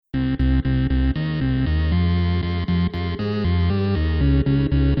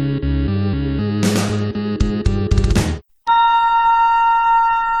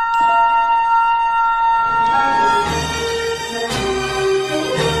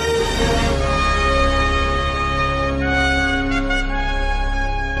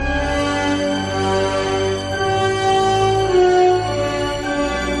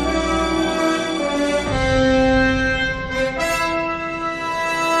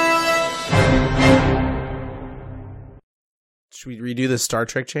Should we redo the Star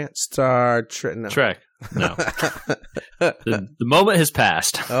Trek chant? Star Trek. No. Trek. No. the moment has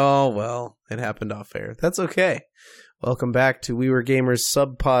passed. Oh, well, it happened off air. That's okay. Welcome back to We Were Gamers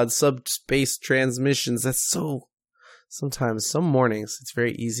Subpod Subspace Transmissions. That's so... Sometimes, some mornings, it's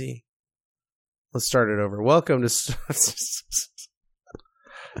very easy. Let's start it over. Welcome to...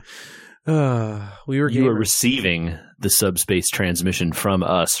 We Were Gamers. You are receiving the subspace transmission from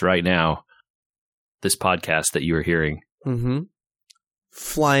us right now. This podcast that you are hearing. Mm-hmm.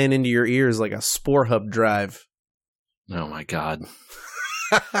 Flying into your ears like a Spore Hub drive. Oh my God.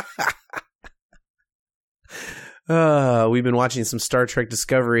 We've been watching some Star Trek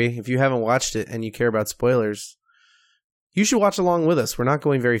Discovery. If you haven't watched it and you care about spoilers, you should watch along with us. We're not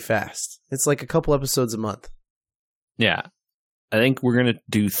going very fast. It's like a couple episodes a month. Yeah. I think we're going to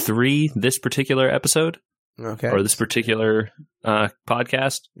do 3 this particular episode. Okay. Or this particular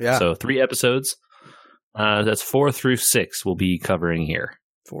podcast. Yeah. So 3 episodes. That's 4 through 6 we'll be covering here.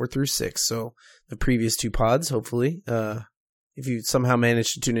 4 through 6. So the previous 2 pods, hopefully. If you somehow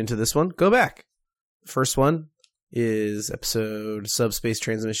managed to tune into this one, go back. The first one is episode Subspace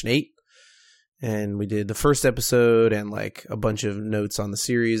Transmission 8. And we did the first episode and like a bunch of notes on the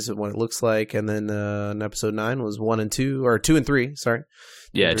series and what it looks like. And then in episode 9 was 1 and 2, or 2 and 3, sorry.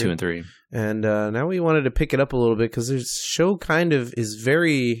 Yeah, 2 and 3. And now we wanted to pick it up a little bit because this show kind of is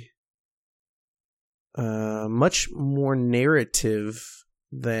very... much more narrative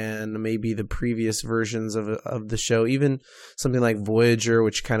than maybe the previous versions of the show. Even something like Voyager,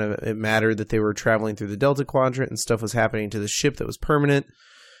 which kind of it mattered that they were traveling through the Delta Quadrant and stuff was happening to the ship that was permanent.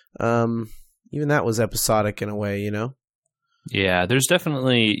 Even that was episodic in a way, you know? Yeah, there's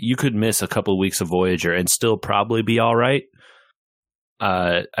definitely... You could miss a couple of weeks of Voyager and still probably be all right.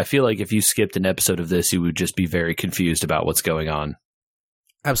 I feel like if you skipped an episode of this, you would just be very confused about what's going on.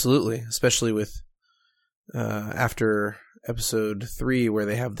 Absolutely, especially with... after episode 3, where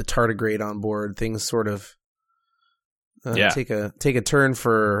they have the tardigrade on board, things sort of take a turn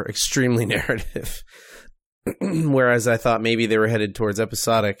for extremely narrative. Whereas I thought maybe they were headed towards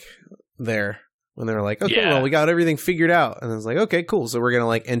episodic there when they were like, okay, well, we got everything figured out, and I was like, okay, cool. So we're gonna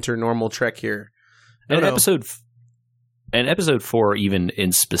like enter normal Trek here. And episode 4, even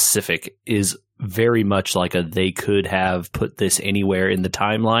in specific, is very much like they could have put this anywhere in the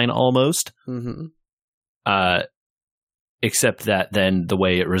timeline almost. Mm-hmm. Except that then the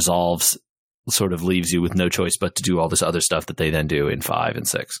way it resolves sort of leaves you with no choice but to do all this other stuff that they then do in 5 and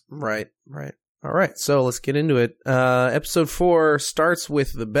 6. Right. All right, so let's get into it. Episode 4 starts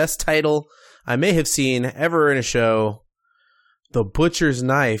with the best title I may have seen ever in a show. The Butcher's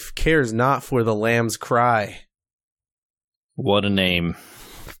Knife cares not for the lamb's cry. What a name.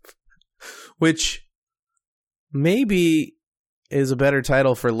 Which maybe is a better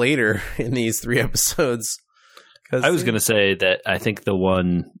title for later in these 3 episodes. I was going to say that I think the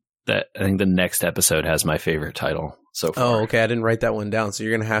next episode has my favorite title so far. Oh, okay. I didn't write that one down, so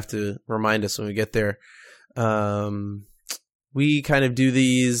you're going to have to remind us when we get there. We kind of do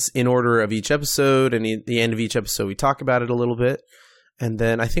these in order of each episode, and at the end of each episode, we talk about it a little bit. And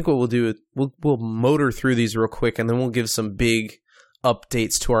then I think what we'll do is we'll motor through these real quick, and then we'll give some big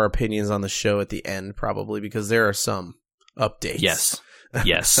updates to our opinions on the show at the end, probably, because there are some updates.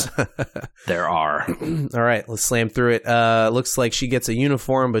 Yes, there are. All right, let's slam through it. Looks like she gets a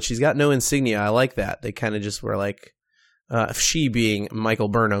uniform, but she's got no insignia. I like that. They kind of just were like, she being Michael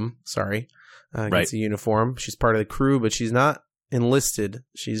Burnham, gets a uniform. She's part of the crew, but she's not enlisted.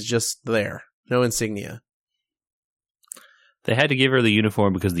 She's just there. No insignia. They had to give her the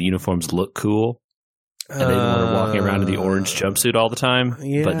uniform because the uniforms look cool. And they didn't want her walking around in the orange jumpsuit all the time.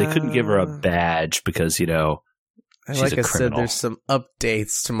 Yeah. But they couldn't give her a badge because, like I said, there's some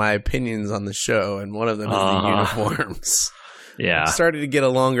updates to my opinions on the show, and one of them is the uniforms. Yeah. I started to get a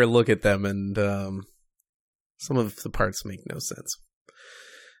longer look at them, and some of the parts make no sense.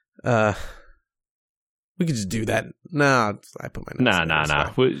 We could just do that. No, I put my notes.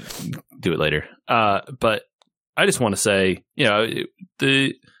 Nah. We'll do it later. But I just want to say,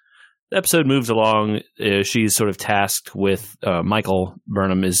 the episode moves along. She's sort of tasked with Michael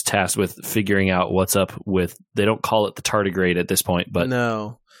Burnham is tasked with figuring out what's up with. They don't call it the tardigrade at this point, but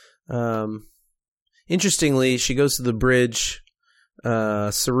no. Interestingly, she goes to the bridge.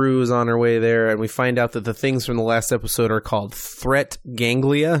 Saru is on her way there, and we find out that the things from the last episode are called threat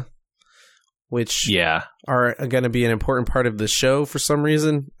ganglia, which are going to be an important part of the show for some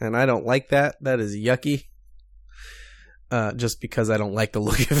reason, and I don't like that. That is yucky. Just because I don't like the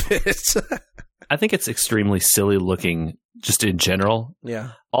look of it. I think it's extremely silly looking just in general. Yeah.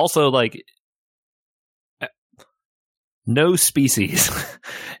 Also, no species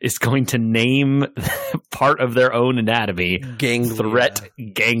is going to name part of their own anatomy threat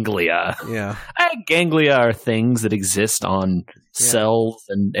ganglia. Yeah. Ganglia are things that exist on cells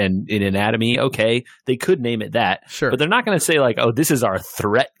and in anatomy. Okay, they could name it that. Sure. But they're not going to say like, oh, this is our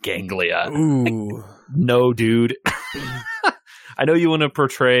threat ganglia. Ooh. Like, no, dude. I know you want to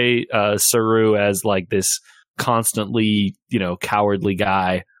portray Saru as like this constantly, cowardly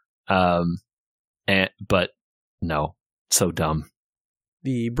guy. But no. So dumb.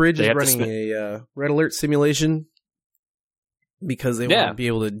 The bridge is running a red alert simulation because they want to be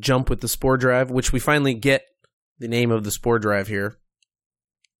able to jump with the spore drive, which we finally get the name of the spore drive here.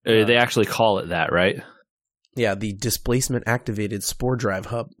 They actually call it that, right? Yeah, the displacement activated spore drive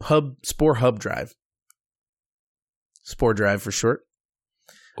spore hub drive. Spore drive for short.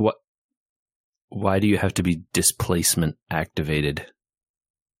 What? Why do you have to be displacement activated?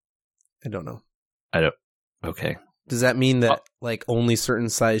 I don't know. Okay. Does that mean that like only certain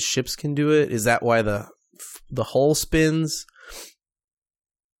size ships can do it? Is that why the hull spins?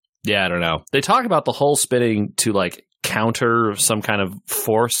 Yeah, I don't know. They talk about the hull spinning to like counter some kind of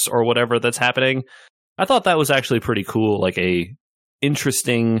force or whatever that's happening. I thought that was actually pretty cool, like a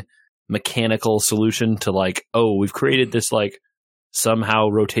interesting mechanical solution to like, oh, we've created this like somehow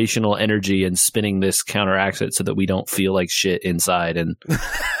rotational energy and spinning this counteracts it so that we don't feel like shit inside. And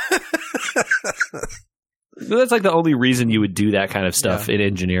that's like the only reason you would do that kind of stuff in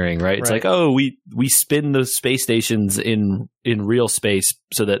engineering, right? It's like, oh, we spin the space stations in real space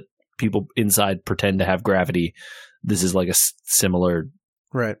so that people inside pretend to have gravity. This is like a similar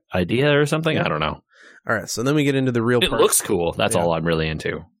idea or something. I don't know. All right, so then we get into the real part. It looks cool. That's all I'm really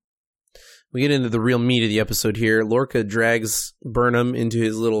into. We get into the real meat of the episode here. Lorca drags Burnham into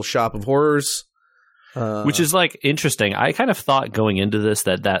his little shop of horrors. Which is like interesting. I kind of thought going into this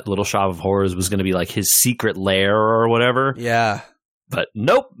that little shop of horrors was going to be like his secret lair or whatever. Yeah. But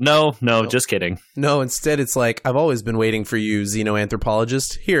nope, no, just kidding. No, instead it's like, I've always been waiting for you,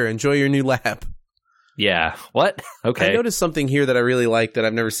 xenoanthropologist. Here, enjoy your new lab. Yeah. What? Okay. I noticed something here that I really like that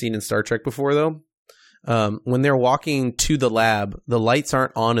I've never seen in Star Trek before, though. When they're walking to the lab, the lights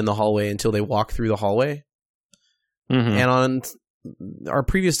aren't on in the hallway until they walk through the hallway. Mm-hmm. And on our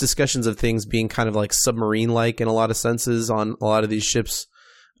previous discussions of things being kind of like submarine-like in a lot of senses on a lot of these ships,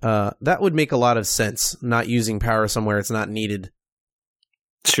 that would make a lot of sense, not using power somewhere it's not needed.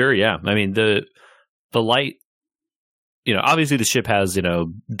 Sure, yeah. I mean, the light, obviously the ship has,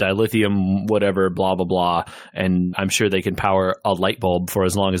 dilithium, whatever, blah, blah, blah, and I'm sure they can power a light bulb for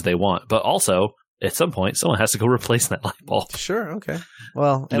as long as they want. But also, at some point, someone has to go replace that light bulb. Sure, okay.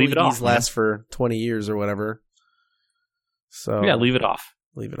 Well, leave LEDs last for 20 years or whatever. So yeah, leave it off.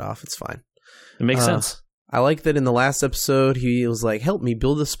 Leave it off. It's fine. It makes sense. I like that in the last episode, he was like, help me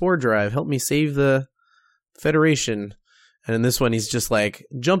build a spore drive. Help me save the Federation. And in this one, he's just like,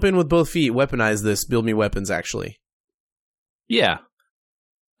 jump in with both feet, weaponize this, build me weapons, actually. Yeah.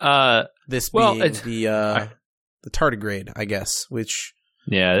 This being the tardigrade, I guess, which...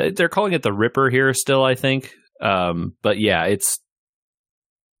 Yeah, they're calling it the Ripper here still, I think. But yeah, it's...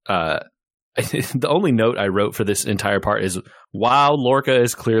 the only note I wrote for this entire part is, wow, Lorca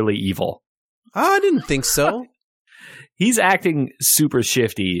is clearly evil. I didn't think so. He's acting super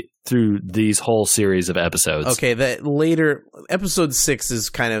shifty through these whole series of episodes. Okay, that later, episode 6 is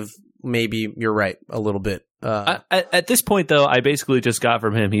kind of, maybe you're right, a little bit. At this point, though, I basically just got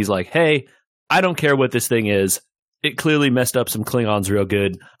from him, he's like, hey, I don't care what this thing is. It clearly messed up some Klingons real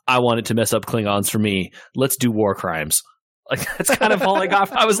good. I want it to mess up Klingons for me. Let's do war crimes. Like, that's kind of all I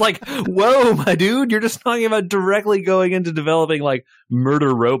got. I was like, whoa, my dude, you're just talking about directly going into developing, like,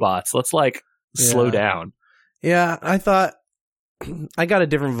 murder robots. Let's, like, slow down. Yeah, I thought, I got a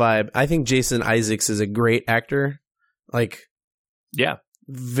different vibe. I think Jason Isaacs is a great actor. Like, yeah,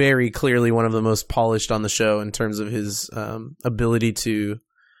 very clearly one of the most polished on the show in terms of his ability to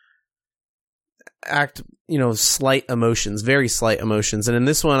act, slight emotions, very slight emotions. And in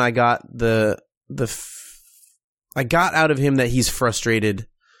this one, I got I got out of him that he's frustrated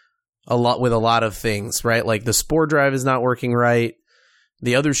a lot with a lot of things, right? Like the spore drive is not working right.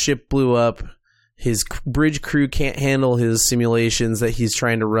 The other ship blew up. His bridge crew can't handle his simulations that he's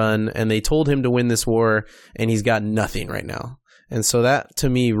trying to run. And they told him to win this war and he's got nothing right now. And so that to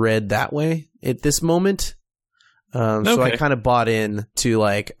me read that way at this moment. So I kind of bought in to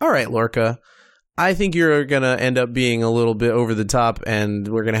like, all right, Lorca, I think you're going to end up being a little bit over the top and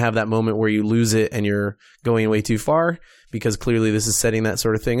we're going to have that moment where you lose it and you're going way too far because clearly this is setting that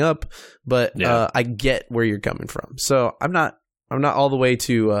sort of thing up. But I get where you're coming from. So I'm not all the way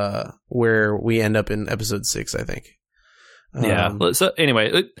to where we end up in episode 6, I think. So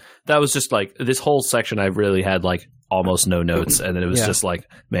anyway, that was just like this whole section I really had like, almost no notes, and then it was just like,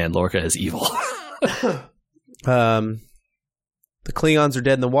 man, Lorca is evil. The Klingons are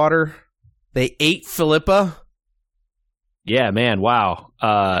dead in the water. They ate Philippa. Yeah, man, wow.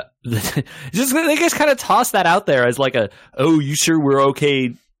 They just kind of toss that out there as like you sure we're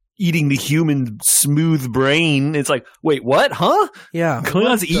okay eating the human smooth brain? It's like, wait, what? Huh? Yeah.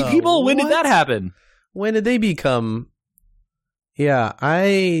 Klingons eat people? When did that happen? When did they become... Yeah,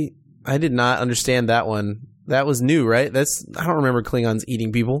 I did not understand that one. That was new, right? I don't remember Klingons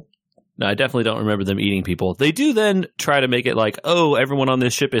eating people. No, I definitely don't remember them eating people. They do then try to make it like, oh, everyone on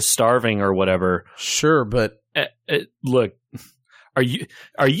this ship is starving or whatever. Sure, but... Look, are you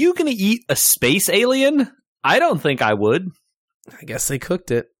going to eat a space alien? I don't think I would. I guess they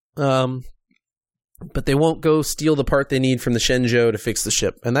cooked it. But they won't go steal the part they need from the Shenzhou to fix the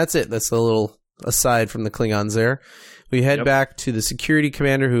ship. And that's it. That's a little aside from the Klingons there. We head back to the security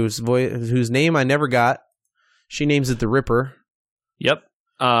commander whose name I never got. She names it the Ripper. Yep.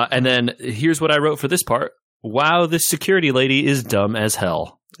 And then here's what I wrote for this part. Wow, this security lady is dumb as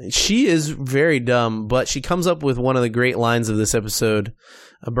hell. She is very dumb, but she comes up with one of the great lines of this episode.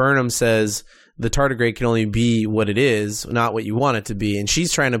 Burnham says, the tardigrade can only be what it is, not what you want it to be. And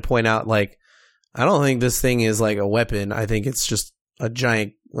she's trying to point out, like, I don't think this thing is like a weapon. I think it's just a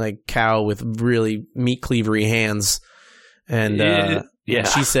giant like cow with really meat cleavery hands. And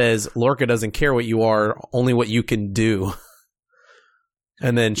she says, Lorca doesn't care what you are, only what you can do.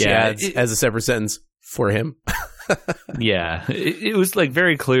 And then she adds, as a separate sentence, for him. Yeah. It was like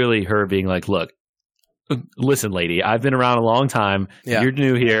very clearly her being like, look, listen, lady, I've been around a long time. Yeah. You're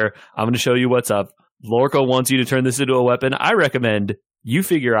new here. I'm going to show you what's up. Lorca wants you to turn this into a weapon. I recommend you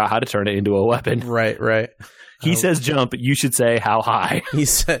figure out how to turn it into a weapon. Right. He says jump. You should say how high. He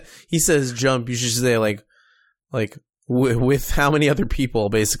says jump. You should say like with how many other people,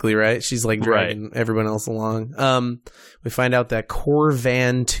 basically, right? She's like dragging everyone else along. We find out that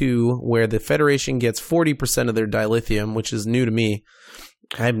Corvan 2, where the Federation gets 40% of their dilithium, which is new to me.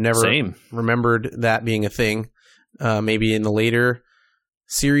 I've never remembered that being a thing. Maybe in the later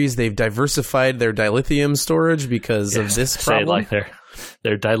series, they've diversified their dilithium storage because of this problem. Like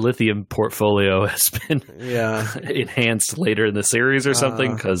their dilithium portfolio has been enhanced later in the series or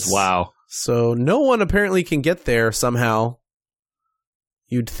something, because wow. So no one apparently can get there somehow.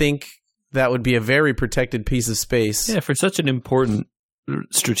 You'd think that would be a very protected piece of space. Yeah, for such an important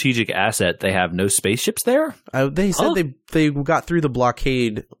strategic asset, they have no spaceships there? They said they got through the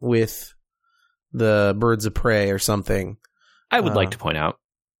blockade with the birds of prey or something. I would like to point out,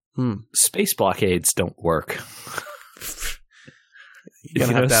 space blockades don't work. You're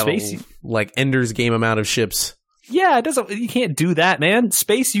going to have space, like Ender's Game amount of ships. Yeah, it doesn't. You can't do that, man.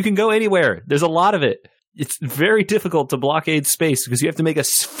 Space, you can go anywhere. There's a lot of it. It's very difficult to blockade space because you have to make a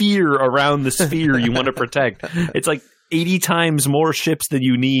sphere around the sphere you want to protect. It's like 80 times more ships than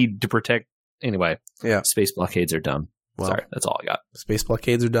you need to protect. Anyway, space blockades are dumb. Well, sorry, that's all I got. Space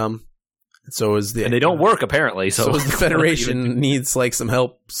blockades are dumb. So is the and they don't work apparently. So is the Federation needs like some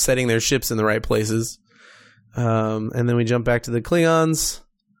help setting their ships in the right places. And then we jump back to the Klingons.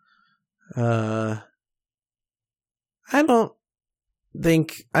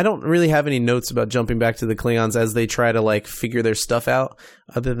 I don't really have any notes about jumping back to the Klingons as they try to like figure their stuff out.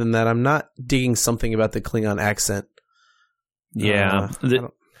 Other than that, I'm not digging something about the Klingon accent. Yeah.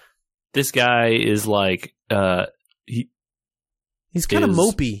 This guy is like, he's kind of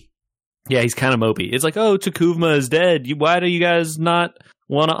mopey. Yeah, he's kind of mopey. It's like, oh, T'Kuvma is dead. Why do you guys not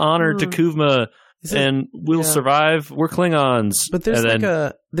want to honor T'Kuvma? And we'll survive. We're Klingons. But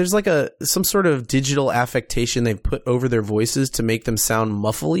there's some sort of digital affectation they've put over their voices to make them sound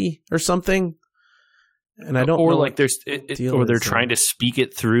muffly or something. And I don't know. Or like they're trying to speak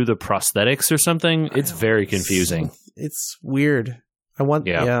it through the prosthetics or something. It's very confusing. It's weird.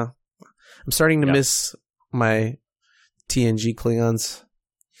 I'm starting to miss my TNG Klingons.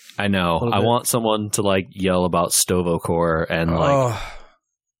 I know. I want someone to like yell about Stovokor and like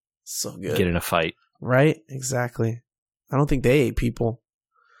so good. Get in a fight. Right? Exactly. I don't think they ate people.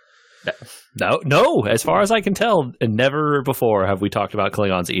 No. As far as I can tell, and never before have we talked about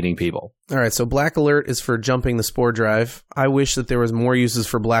Klingons eating people. All right, so Black Alert is for jumping the spore drive. I wish that there was more uses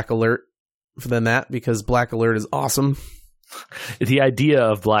for Black Alert than that, because Black Alert is awesome. The idea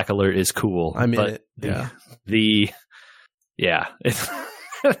of Black Alert is cool. I'm in it. It's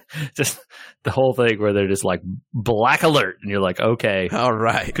just the whole thing where they're just like Black Alert, and you're like, okay, all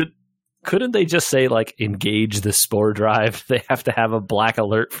right. Couldn't they just say like engage the spore drive? They have to have a Black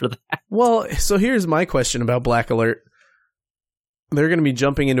Alert for that. Well, so here's my question about Black Alert. They're going to be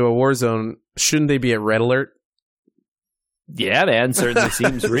jumping into a war zone. Shouldn't they be at Red Alert? Yeah, man, certainly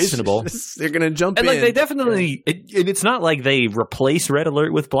seems reasonable. They're going to jump in. And like they definitely, and it's not like they replace Red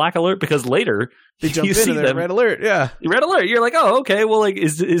Alert with Black Alert, because later they jump in and Red Alert. Yeah, Red Alert. You're like, oh, okay. Well, like,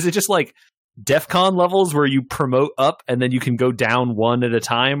 is it just like DEFCON levels where you promote up and then you can go down one at a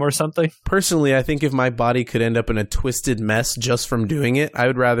time or something? Personally, I think if my body could end up in a twisted mess just from doing it, I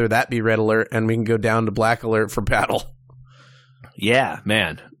would rather that be Red Alert and we can go down to Black Alert for battle. Yeah,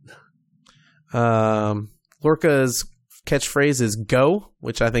 man. Lorca's catchphrase is "go,"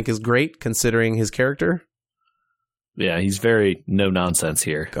 which I think is great considering his character. Yeah, he's very no nonsense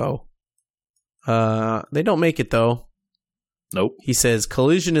here. Go. They don't make it though. Nope. He says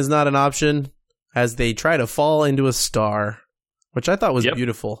collision is not an option as they try to fall into a star, which I thought was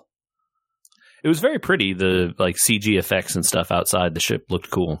beautiful. It was very pretty. The like CG effects and stuff outside the ship looked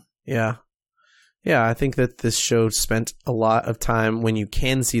cool. Yeah. Yeah, I think that this show spent a lot of time when you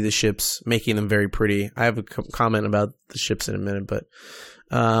can see the ships, making them very pretty. I have a comment about the ships in a minute, but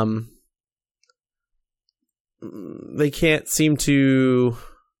they can't seem to,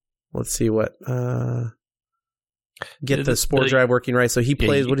 let's see what, get the spore drive working right. So he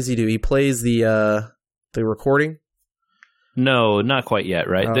plays, what does he do? He plays the recording? No, not quite yet,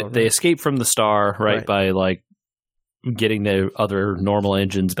 right? Oh, they escape from the star, right, by like getting the other normal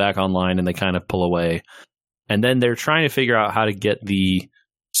engines back online, and they kind of pull away. And then they're trying to figure out how to get the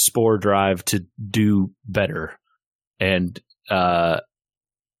spore drive to do better. And I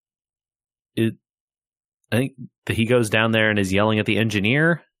think that he goes down there and is yelling at the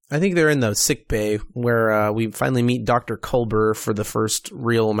engineer. I think they're in the sick bay where we finally meet Dr. Culber for the first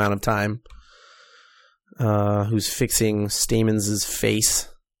real amount of time, who's fixing Stamens' face.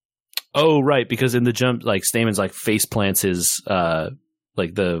 Oh, right, because in the jump, like, Stamens, like, face plants his,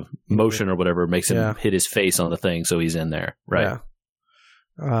 like, the motion or whatever makes him hit his face on the thing, so he's in there, right?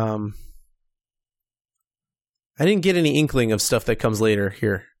 Yeah. I didn't get any inkling of stuff that comes later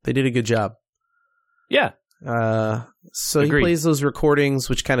here. They did a good job. Yeah. So Agreed. He plays those recordings,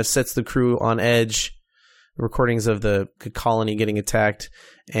 which kind of sets the crew on edge. Recordings of the colony getting attacked.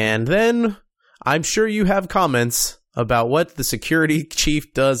 And then, I'm sure you have comments about what the security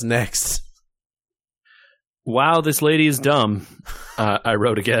chief does next. Wow, this lady is dumb. I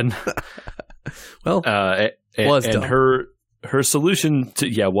wrote again. Well, was dumb. And her solution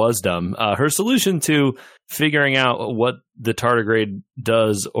to was dumb. Her solution to figuring out what the tardigrade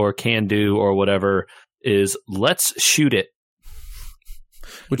does or can do or whatever is let's shoot it.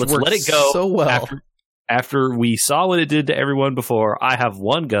 Let's let it go so well. After we saw what it did to everyone before, I have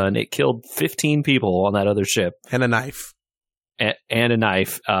one gun. It killed 15 people on that other ship. And a knife. And a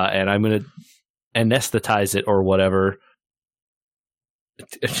knife. And I'm going to anesthetize it or whatever.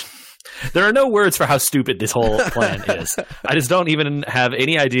 There are no words for how stupid this whole plan is. I just don't even have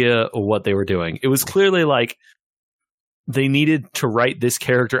any idea what they were doing. It was clearly like they needed to write this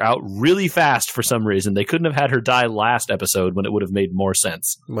character out really fast for some reason. They couldn't have had her die last episode when it would have made more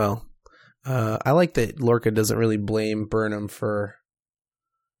sense. Well, I like that Lorca doesn't really blame Burnham for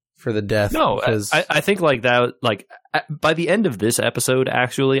the death. No, because I think like that. Like by the end of this episode,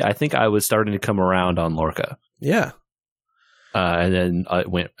 actually, I think I was starting to come around on Lorca. Yeah, and then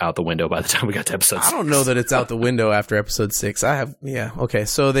it went out the window by the time we got to episode 6. I don't know that it's out the window after episode 6. Okay.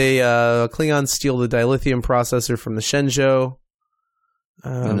 So they Klingons steal the dilithium processor from the Shenzhou.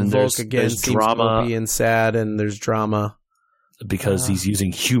 And then Volk again seems drama and sad, and there's drama. Because he's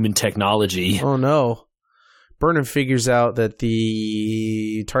using human technology. Oh, no. Burnham figures out that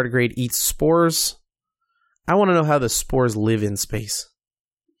the tardigrade eats spores. I want to know how the spores live in space.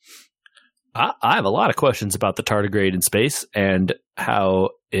 I have a lot of questions about the tardigrade in space and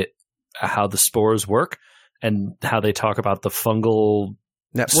how the spores work and how they talk about the fungal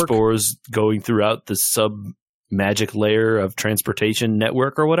network spores going throughout the sub-magic layer of transportation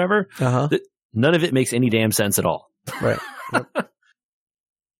network or whatever. Uh-huh. None of it makes any damn sense at all. Right. Yep.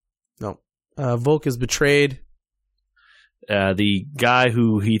 No. Volk is betrayed. The guy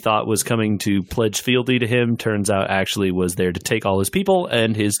who he thought was coming to pledge fealty to him turns out actually was there to take all his people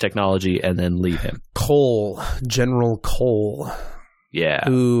and his technology and then leave him. Cole, General Cole. Yeah.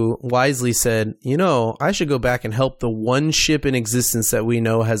 Who wisely said, I should go back and help the one ship in existence that we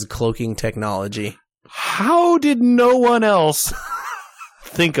know has cloaking technology. How did no one else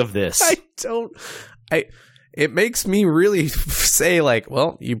think of this? It makes me really say, like,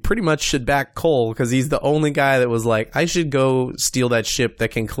 well, you pretty much should back Cole because he's the only guy that was like, I should go steal that ship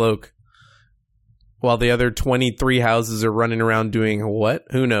that can cloak while the other 23 houses are running around doing what?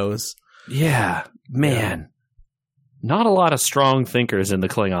 Who knows? Yeah, man. Yeah. Not a lot of strong thinkers in the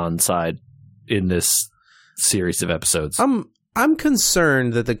Klingon side in this series of episodes. I'm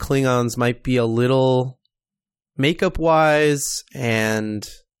concerned that the Klingons might be a little makeup wise, and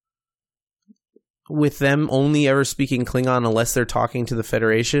with them only ever speaking Klingon unless they're talking to the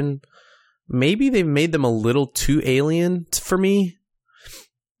Federation, maybe they've made them a little too alien for me.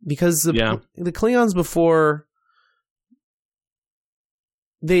 Because the Klingons before,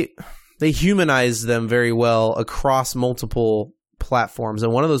 they humanized them very well across multiple platforms.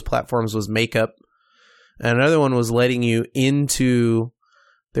 And one of those platforms was makeup. And another one was letting you into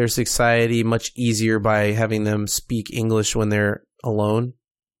their society much easier by having them speak English when they're alone.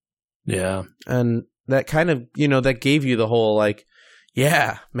 Yeah. And that kind of, that gave you the whole like,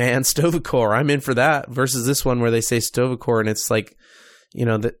 yeah, man, Sto-vo-kor, I'm in for that. Versus this one where they say Sto-vo-kor and it's like,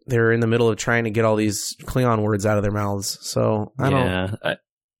 that they're in the middle of trying to get all these Klingon words out of their mouths. So I don't.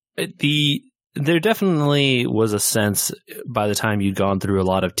 There definitely was a sense by the time you'd gone through a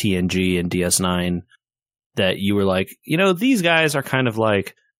lot of TNG and DS9 that you were like, these guys are kind of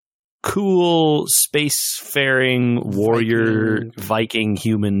like cool spacefaring warrior Viking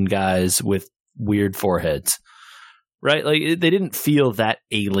human guys with weird foreheads, right? Like they didn't feel that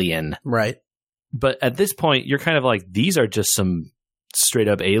alien, right? But at this point, you're kind of like, these are just some straight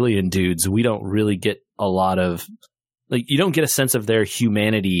up alien dudes. We don't really get a lot of like, you don't get a sense of their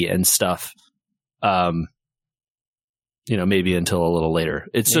humanity and stuff. Maybe until a little later.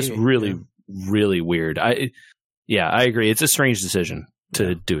 It's just really, really weird. I agree. It's a strange decision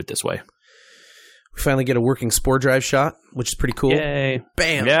to do it this way. We finally get a working spore drive shot, which is pretty cool. Yay.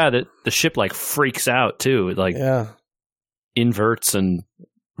 Bam. Yeah, the ship like freaks out too. It like inverts and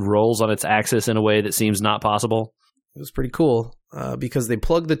rolls on its axis in a way that seems not possible. It was pretty cool because they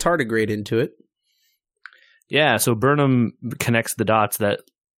plugged the tardigrade into it. Yeah, so Burnham connects the dots that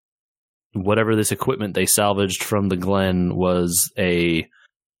whatever this equipment they salvaged from the Glen was a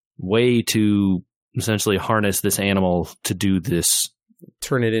way to essentially harness this animal to do this.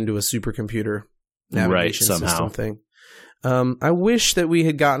 Turn it into a supercomputer navigation somehow. System thing. I wish that we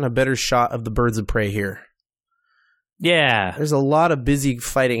had gotten a better shot of the birds of prey here. Yeah. There's a lot of busy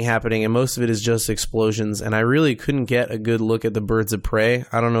fighting happening, and most of it is just explosions, and I really couldn't get a good look at the birds of prey.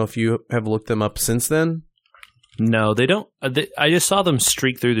 I don't know if you have looked them up since then. No, they don't. I just saw them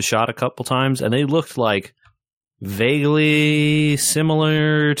streak through the shot a couple times, and they looked like vaguely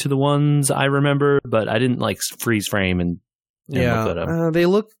similar to the ones I remember, but I didn't like freeze frame and look at them. They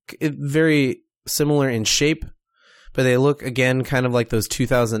look very similar in shape, but they look, again, kind of like those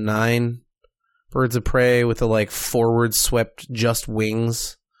 2009 birds of prey with the like forward swept just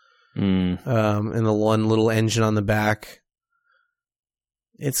wings and the one little engine on the back.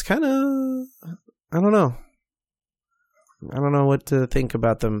 It's kind of, I don't know what to think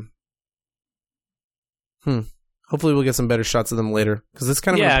about them. Hopefully we'll get some better shots of them later, because it's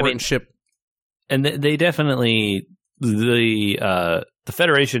kind of an important ship. And they definitely, the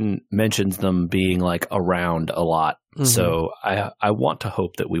Federation mentions them being like around a lot. Mm-hmm. So I want to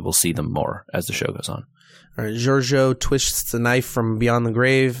hope that we will see them more as the show goes on. All right, Georgiou twists the knife from beyond the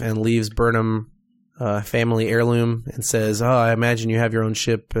grave and leaves Burnham family heirloom and says, "Oh, I imagine you have your own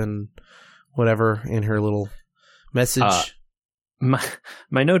ship," and whatever in her little message.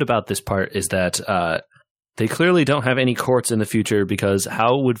 My note about this part is that they clearly don't have any courts in the future, because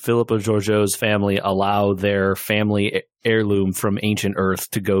how would Philippa Georgiou's family allow their family heirloom from ancient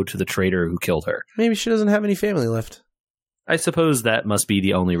Earth to go to the traitor who killed her? Maybe she doesn't have any family left. I suppose that must be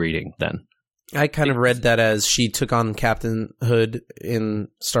the only reading then. I kind of read that as she took on captainhood in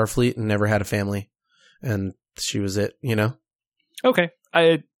Starfleet and never had a family, and she was it, Okay.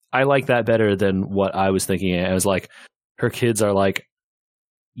 I like that better than what I was thinking. I was like, her kids are like,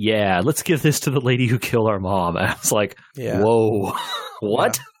 yeah, let's give this to the lady who killed our mom. I was like, whoa,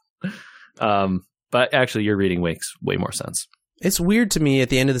 what? Yeah. But actually, your reading makes way more sense. It's weird to me at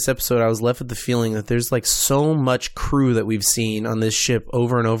the end of this episode, I was left with the feeling that there's like so much crew that we've seen on this ship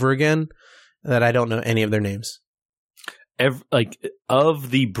over and over again that I don't know any of their names. Of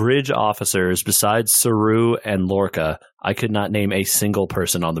the bridge officers, besides Saru and Lorca, I could not name a single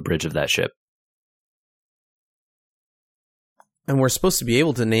person on the bridge of that ship. And we're supposed to be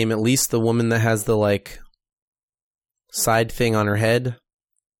able to name at least the woman that has the like side thing on her head.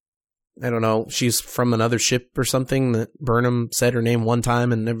 I don't know. She's from another ship or something that Burnham said her name one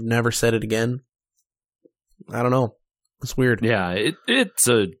time and never said it again. I don't know. It's weird. Yeah,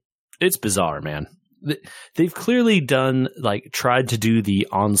 it's bizarre, man. They've clearly tried to do the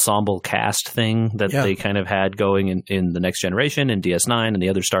ensemble cast thing that they kind of had going in the Next Generation and DS9 and the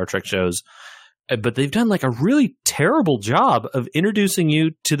other Star Trek shows. But they've done like a really terrible job of introducing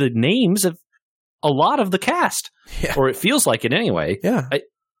you to the names of a lot of the cast. Yeah. Or it feels like it anyway. Yeah.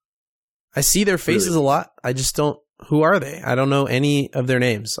 I see their faces a lot. I just don't. Who are they? I don't know any of their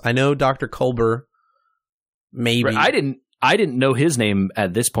names. I know Dr. Culber maybe. Right. I didn't know his name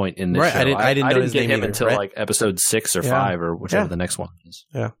at this point in this show. I didn't know his get name him either, until like episode 6 or 5 or whichever the next one is.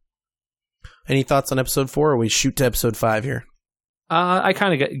 Yeah. Any thoughts on episode 4, or we shoot to episode 5 here? I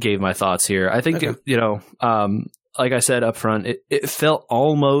kind of gave my thoughts here. I think, like I said up front, it felt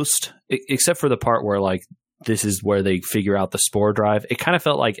almost, except for the part where like this is where they figure out the spore drive, it kind of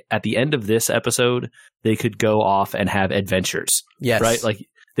felt like at the end of this episode, they could go off and have adventures. Yes. Right? Like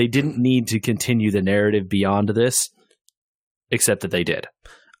they didn't need to continue the narrative beyond this, except that they did.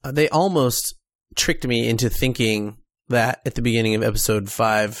 They almost tricked me into thinking that at the beginning of episode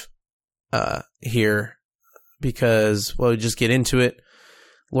 5 here, because, well, just get into it.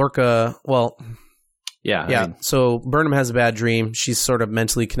 Lorca, well... Yeah. I mean, so Burnham has a bad dream. She's sort of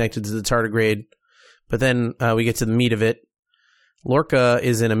mentally connected to the tardigrade. But then we get to the meat of it. Lorca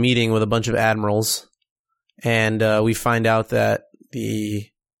is in a meeting with a bunch of admirals. And we find out that the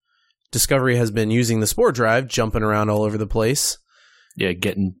Discovery has been using the spore drive, jumping around all over the place. Yeah,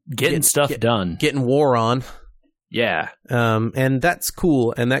 getting stuff done. Getting war on. Yeah. And that's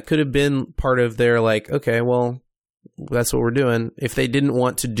cool. And that could have been part of their, like, okay, well... that's what we're doing. If they didn't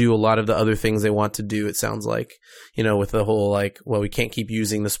want to do a lot of the other things they want to do, it sounds like, with the whole like, well, we can't keep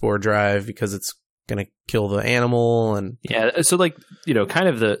using the spore drive because it's going to kill the animal. And yeah, so like, kind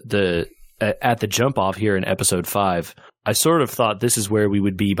of the at the jump off here in episode 5, I sort of thought this is where we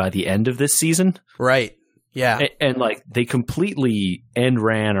would be by the end of this season. Right. Yeah. And like they completely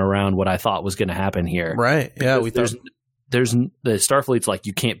ran around what I thought was going to happen here. Right. Yeah. There's the Starfleet's like,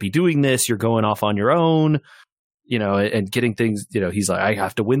 you can't be doing this. You're going off on your own. And getting things, he's like, I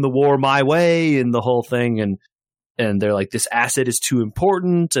have to win the war my way and the whole thing. And they're like, this asset is too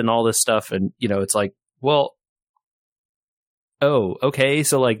important and all this stuff. And, it's like, well, oh, okay.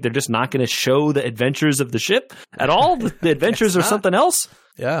 So like, they're just not going to show the adventures of the ship at all. The adventures are something else.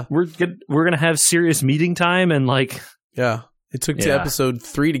 Yeah. We're going to have serious meeting time. And like, yeah, it took to episode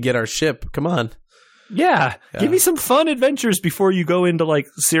 3 to get our ship. Come on. Yeah. Give me some fun adventures before you go into like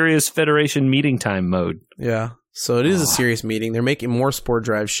serious Federation meeting time mode. Yeah. So it is a serious meeting. They're making more spore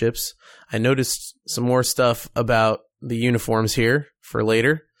drive ships. I noticed some more stuff about the uniforms here for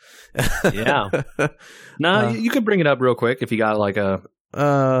later. Yeah. No, you can bring it up real quick if you got like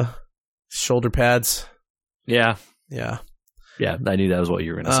a... shoulder pads. Yeah. Yeah. Yeah, I knew that was what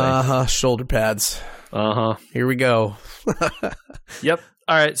you were going to say. Shoulder pads. Here we go. Yep.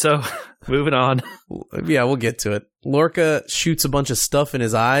 All right, so moving on. Yeah, we'll get to it. Lorca shoots a bunch of stuff in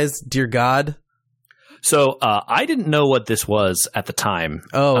his eyes. Dear God. So I didn't know what this was at the time.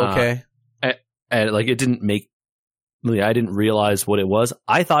 Oh, okay. And like it didn't make. I didn't realize what it was.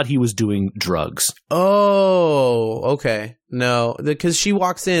 I thought he was doing drugs. Oh, okay. No, because she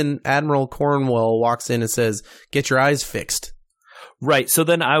walks in. Admiral Cornwell walks in and says, "Get your eyes fixed." Right. So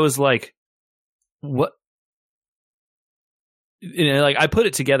then I was like, "What?" Like I put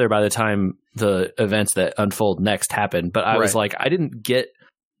it together by the time the events that unfold next happened, but I was like, I didn't get.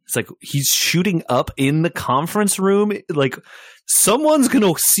 It's like he's shooting up in the conference room. Like someone's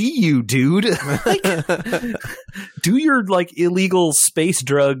gonna see you, dude. Like, do your like illegal space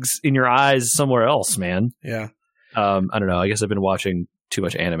drugs in your eyes somewhere else, man. Yeah. I don't know. I guess I've been watching too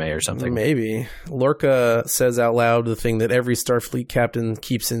much anime or something. Maybe. Lorca says out loud the thing that every Starfleet captain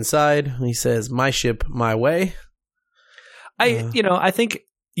keeps inside. He says, "My ship, my way." I think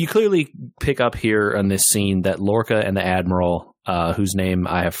you clearly pick up here on this scene that Lorca and the Admiral, whose name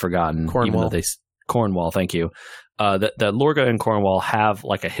I have forgotten. Cornwall. Cornwall, thank you. That Lorca and Cornwall have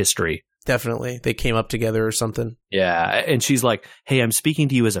like a history. Definitely. They came up together or something. Yeah. And she's like, hey, I'm speaking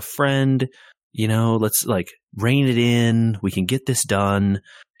to you as a friend. Let's like rein it in. We can get this done.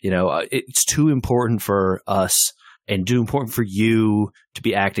 It's too important for us and too important for you to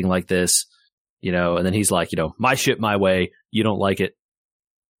be acting like this. And then he's like, my ship, my way. You don't like it.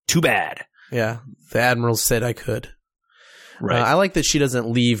 Too bad. Yeah. The Admiral said I could. Right. I like that she doesn't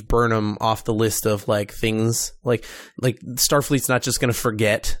leave Burnham off the list of like things like Starfleet's not just going to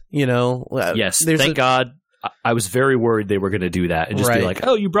forget, Yes. Thank God. I was very worried they were going to do that and just be like,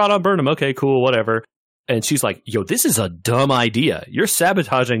 oh, you brought on Burnham. Okay, cool. Whatever. And she's like, yo, this is a dumb idea. You're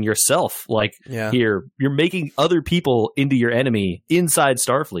sabotaging yourself. Like here, you're making other people into your enemy inside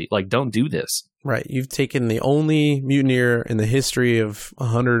Starfleet. Like, don't do this. Right. You've taken the only mutineer in the history of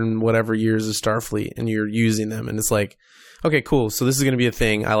 100 and whatever years of Starfleet and you're using them. And it's like, okay, cool. So this is going to be a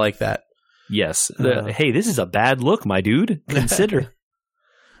thing. I like that. Yes. Hey, this is a bad look, my dude. Consider.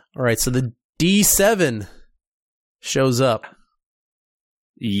 All right. So the D7 shows up.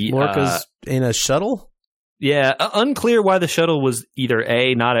 Lorca's in a shuttle? Yeah. Unclear why the shuttle was either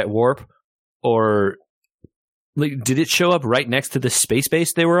A, not at warp, or like, did it show up right next to the space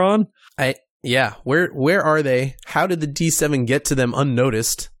base they were on? Yeah, where are they? How did the D7 get to them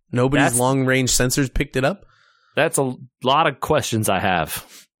unnoticed? Nobody's long-range sensors picked it up? That's a lot of questions I have.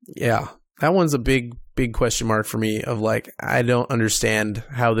 Yeah, that one's a big question mark for me of like, I don't understand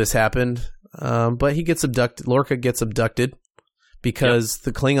how this happened. But he gets abducted. Lorca gets abducted because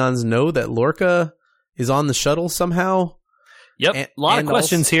the Klingons know that Lorca is on the shuttle somehow. Yep, a lot of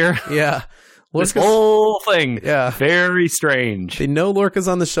questions here. Yeah. This whole thing, very strange. They know Lorca's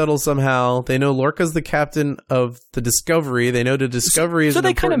on the shuttle somehow. They know Lorca's the captain of the Discovery. They know the Discovery is an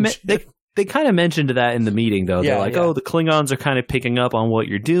important ship. They kind of mentioned that in the meeting, though. They're like, oh, the Klingons are kind of picking up on what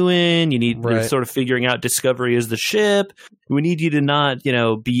you're doing. You need they're sort of figuring out Discovery is the ship. We need you to not,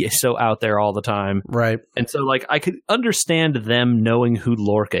 be so out there all the time. Right. And so, like, I could understand them knowing who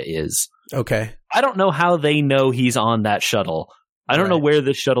Lorca is. Okay. I don't know how they know he's on that shuttle. I don't know where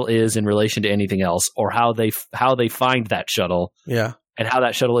this shuttle is in relation to anything else, or how they find that shuttle. Yeah. And how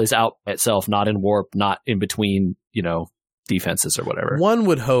that shuttle is out by itself, not in warp, not in between, defenses or whatever. One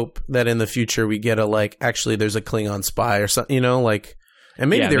would hope that in the future we get actually there's a Klingon spy or something, and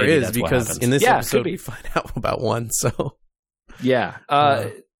maybe there is, because in this episode we find out about one. So yeah.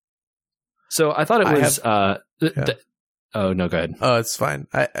 So I thought it was. Oh no, go ahead. Oh, it's fine.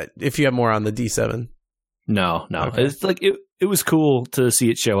 If you have more on the D7. No. Okay. It's like it was cool to see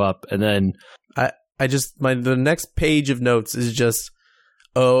it show up, and then the next page of notes is just,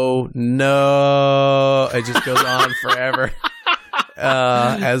 oh no, it just goes on forever.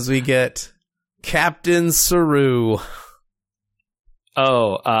 As we get Captain Saru.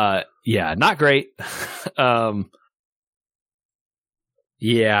 Oh, yeah, not great.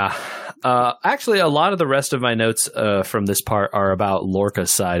 Yeah. Actually, a lot of the rest of my notes from this part are about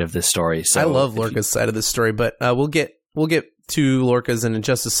Lorca's side of this story. So I love Lorca's side of this story, but we'll get to Lorca's in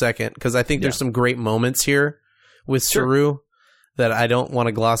just a second, because I think there's some great moments here with Saru that I don't want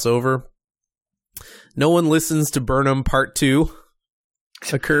to gloss over. No One Listens to Burnham Part 2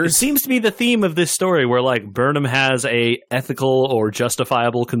 occurs. It seems to be the theme of this story, where like Burnham has a ethical or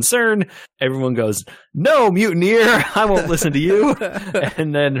justifiable concern. Everyone goes, "No, mutineer, I won't listen to you."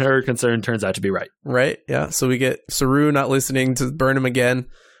 And then her concern turns out to be right. Right, yeah. So we get Saru not listening to Burnham again.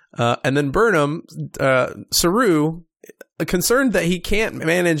 And then Saru, concerned that he can't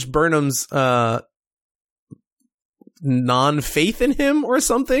manage Burnham's non-faith in him or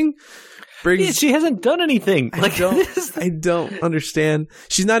something. She hasn't done anything. I don't understand.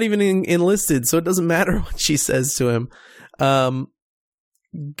 She's not even enlisted, so it doesn't matter what she says to him.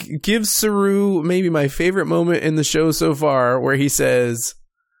 Gives Saru maybe my favorite moment in the show so far, where he says,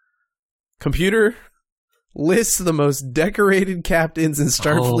 "Computer, list the most decorated captains in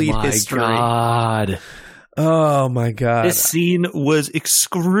Starfleet history." God. Oh my God. This scene was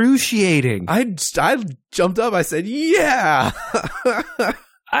excruciating. I jumped up. I said, yeah.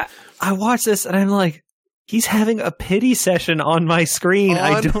 I watched this and I'm like, he's having a pity session on my screen.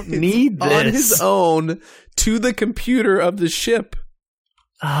 I don't need this. On his own, to the computer of the ship.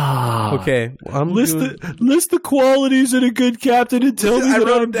 Okay. List the qualities in a good captain and tell me that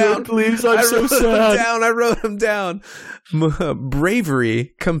I'm good, please. I'm so sad. I wrote them down.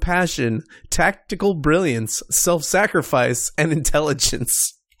 Bravery, compassion, tactical brilliance, self-sacrifice, and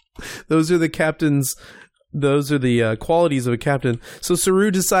intelligence. Those are the captain's. Those are the qualities of a captain. So Saru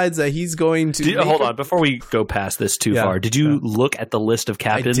decides that he's going to... Hold on. Before we go past this too far, did you look at the list of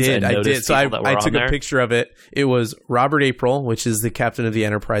captains? I did. So I took a picture of it. It was Robert April, which is the captain of the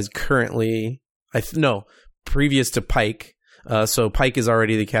Enterprise currently. Previous to Pike. So Pike is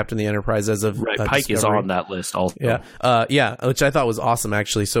already the captain of the Enterprise as of Pike Discovery. is on that list also. Yeah, which I thought was awesome,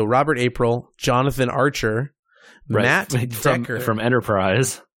 actually. So Robert April, Jonathan Archer, Matt Decker. From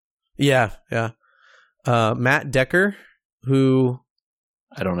Enterprise. Yeah. Matt Decker, who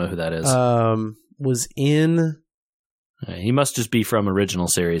I don't know who that is. Was in. He must just be from original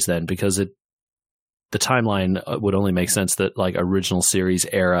series then, because the timeline would only make sense that like original series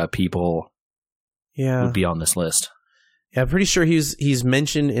era people would be on this list. Yeah, I'm pretty sure he's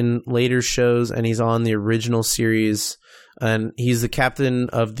mentioned in later shows, and he's on the original series, and he's the captain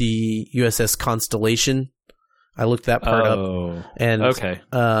of the USS Constellation. I looked that part up, and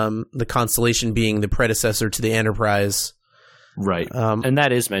the Constellation being the predecessor to the Enterprise, right? And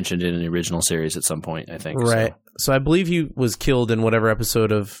that is mentioned in the original series at some point, I think. Right. So I believe he was killed in whatever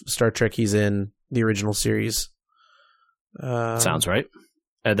episode of Star Trek he's in, the original series. Sounds right.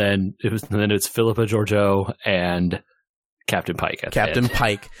 And then it's Philippa Georgiou and Captain Pike. Captain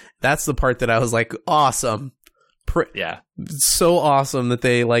Pike. That's the part that I was like, awesome. So awesome that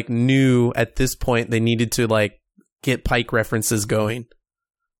they like knew at this point they needed to like get Pike references going.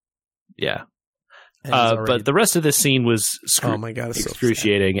 Yeah. But the rest of this scene was oh my God, it's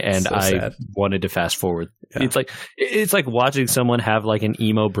excruciating, so and I sad. wanted to fast forward. Yeah. It's like watching someone have like an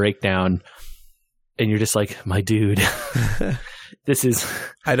emo breakdown, and you're just like, my dude, this is.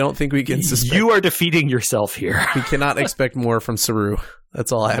 I don't think we can suspect. You are defeating yourself here. We cannot expect more from Saru.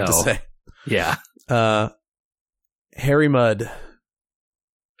 That's all I have to say. Yeah. Harry Mudd.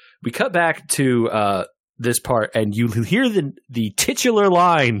 We cut back to this part, and you hear the titular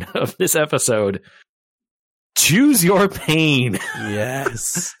line of this episode. Choose your pain.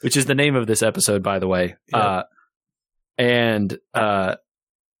 Yes. Which is the name of this episode, by the way. Yep.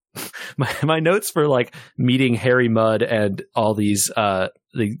 My notes for like meeting Harry Mudd and all these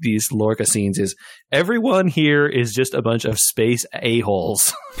Lorca scenes is everyone here is just a bunch of space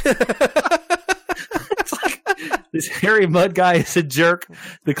a-holes. It's like, this Harry Mudd guy is a jerk.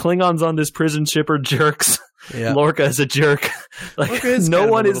 The Klingons on this prison ship are jerks. Yeah. Lorca is a jerk. Like no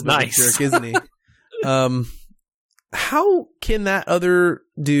one is nice, jerk, isn't he? How can that other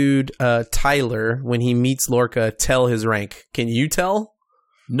dude, Tyler, when he meets Lorca, tell his rank? Can you tell?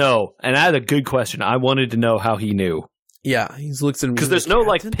 No, and I had a good question. I wanted to know how he knew. Yeah, he looks at me because there's no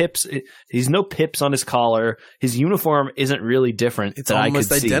like pips. He's no pips on his collar. His uniform isn't really different. It's almost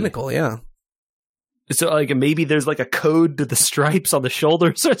identical. See. Yeah. So like maybe there's like a code to the stripes on the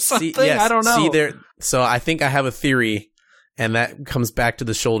shoulders or something. I don't know. So I think I have a theory, and that comes back to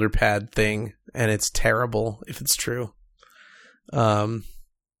the shoulder pad thing, and it's terrible if it's true.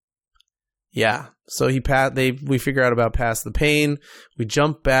 Yeah. So we figure out about Pass the Pain. We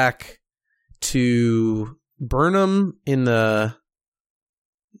jump back to Burnham in the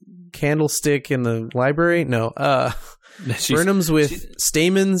candlestick in the library. No, Burnham's with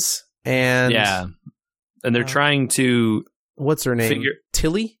Stamens and and they're trying to what's her name?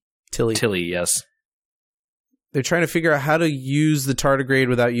 Tilly, yes. They're trying to figure out how to use the tardigrade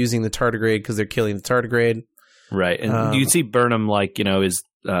without using the tardigrade because they're killing the tardigrade. Right, and you can see Burnham is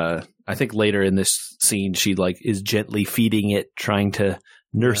I think later in this scene she is gently feeding it, trying to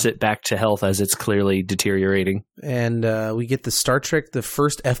nurse it back to health as it's clearly deteriorating. And we get the Star Trek, the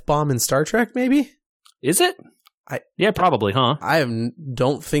first F-bomb in Star Trek, maybe? Is it? Yeah, probably, huh? I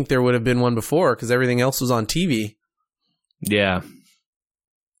don't think there would have been one before because everything else was on TV. Yeah.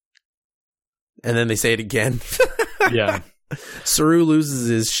 And then they say it again. Yeah. Saru loses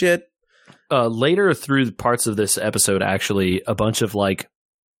his shit. Later through parts of this episode, actually, a bunch of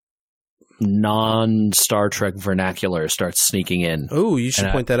non-Star Trek vernacular starts sneaking in. Oh, you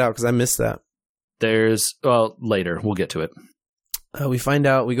should point that out because I missed that. Later. We'll get to it. We find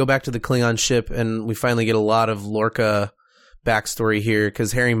out, we go back to the Klingon ship, and we finally get a lot of Lorca backstory here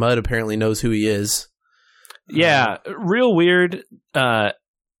because Harry Mudd apparently knows who he is. Yeah, real weird.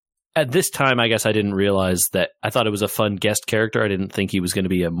 At this time, I guess I didn't realize that. I thought it was a fun guest character. I didn't think he was going to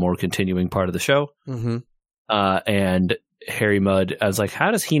be a more continuing part of the show. Mm-hmm. And Harry Mudd, I was like,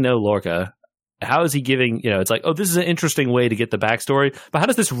 how does he know Lorca? How is he giving, it's like, oh, this is an interesting way to get the backstory, but how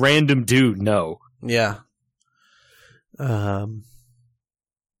does this random dude know? Yeah.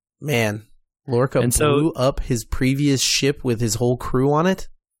 Man, Lorca blew up his previous ship with his whole crew on it?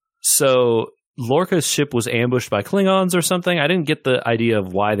 So Lorca's ship was ambushed by Klingons or something. I didn't get the idea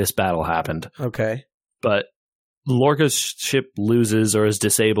of why this battle happened. Okay. But Lorca's ship loses or is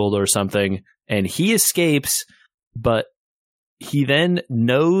disabled or something, and he escapes, but he then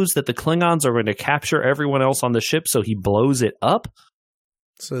knows that the Klingons are going to capture everyone else on the ship, so he blows it up.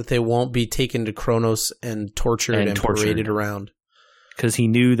 So that they won't be taken to Kronos and tortured and paraded around. Because he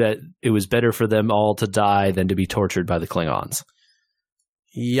knew that it was better for them all to die than to be tortured by the Klingons.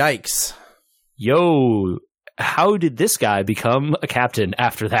 Yikes. Yo, how did this guy become a captain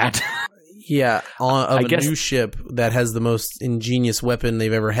after that? Yeah, of a new ship that has the most ingenious weapon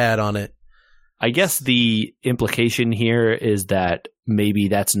they've ever had on it. I guess the implication here is that maybe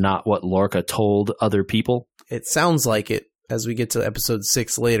that's not what Lorca told other people. It sounds like it, as we get to episode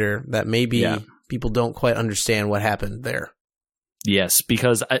 6 later, that maybe people don't quite understand what happened there. Yes,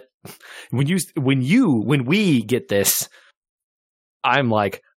 because when we get this, I'm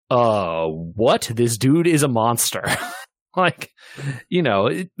like, what? This dude is a monster.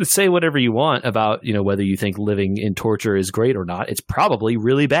 Say whatever you want about, whether you think living in torture is great or not. It's probably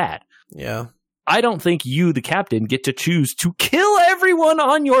really bad. Yeah. I don't think you, the captain, get to choose to kill everyone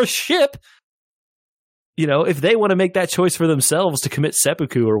on your ship. If they want to make that choice for themselves to commit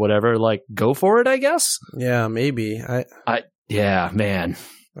seppuku or whatever, go for it, I guess. Yeah, maybe. Yeah, man.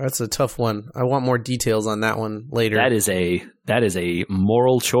 That's a tough one. I want more details on that one later. That is a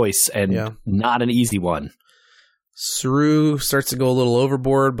moral choice and not an easy one. Saru starts to go a little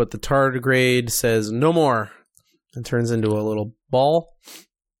overboard, but the tardigrade says no more and turns into a little ball.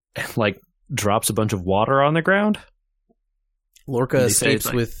 drops a bunch of water on the ground. Lorca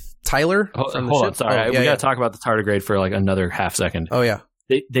escapes with Tyler. Hold on, sorry. We got to talk about the tardigrade for like another half second. Oh, yeah.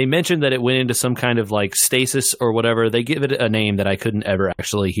 They mentioned that it went into some kind of like stasis or whatever. They give it a name that I couldn't ever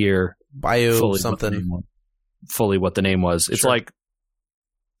actually hear. Bio something. Fully what the name was. It's like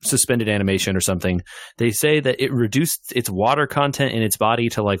suspended animation or something. They say that it reduced its water content in its body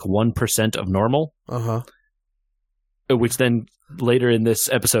to like 1% of normal. Uh-huh. Which then later in this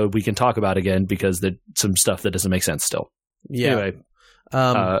episode we can talk about again because there's some stuff that doesn't make sense still. Yeah. Anyway,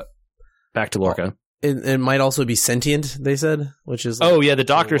 back to Lorca. It might also be sentient, they said, which is... Like, the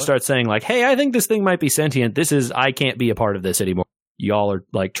doctor starts saying like, hey, I think this thing might be sentient. I can't be a part of this anymore. Y'all are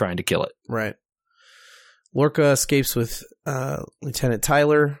like trying to kill it. Right. Lorca escapes with Lieutenant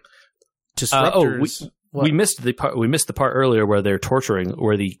Tyler. Disruptors. We missed the part earlier where they're torturing,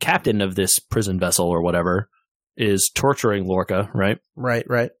 where the captain of this prison vessel or whatever is torturing Lorca, right? Right.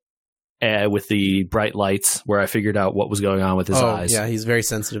 With the bright lights, where I figured out what was going on with his eyes. Yeah, he's very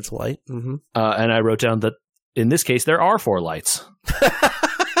sensitive to light. Mm-hmm. And I wrote down that in this case there are 4 lights.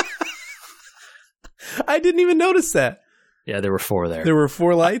 I didn't even notice that. Yeah, there were 4 there. There were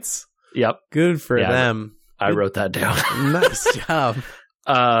 4 lights? Yep. Good for them. I wrote that down. Nice job.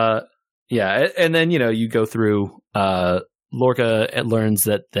 Yeah, and then, you go through, Lorca learns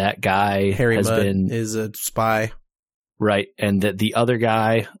that guy Harry Mudd is a spy. Right, and that the other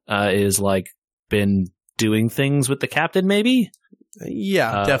guy is, like, been doing things with the captain, maybe?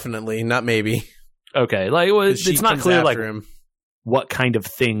 Yeah, definitely. Not maybe. Okay, like, it's not clear, like, him. What kind of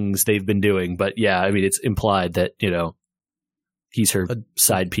things they've been doing, but yeah, I mean, it's implied that, he's her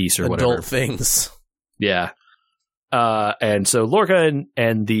side piece or whatever. Adult things. Yeah. And so Lorca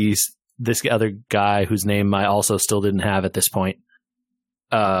and this other guy whose name I also still didn't have at this point,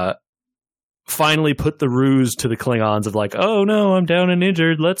 finally put the ruse to the Klingons of like, oh no, I'm down and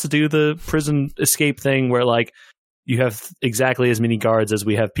injured. Let's do the prison escape thing where like you have exactly as many guards as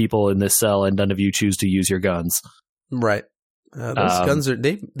we have people in this cell and none of you choose to use your guns. Right. Those guns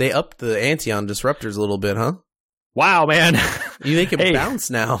they upped the ante on disruptors a little bit, huh? Wow, man. They can bounce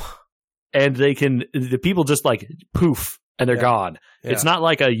now. And the people just like poof and they're gone. Yeah. It's not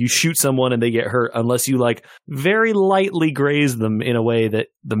like you shoot someone and they get hurt unless you like very lightly graze them in a way that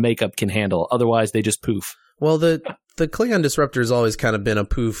the makeup can handle. Otherwise, they just poof. Well, the Klingon disruptor has always kind of been a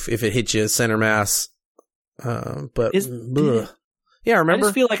poof if it hits you center mass. But yeah, remember? I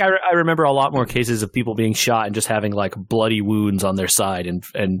just feel like I remember a lot more cases of people being shot and just having like bloody wounds on their side and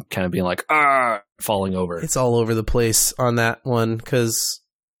kind of being like falling over. It's all over the place on that one because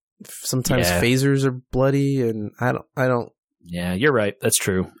sometimes phasers are bloody and I don't. Yeah, you're right. That's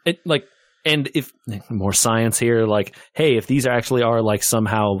true. And if more science here, like, hey, if these actually are like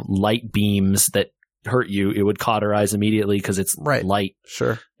somehow light beams that hurt you, it would cauterize immediately because it's light,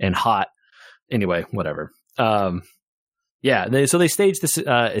 sure, and hot. Anyway, whatever. So they stage this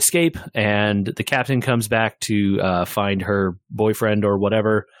escape, and the captain comes back to find her boyfriend or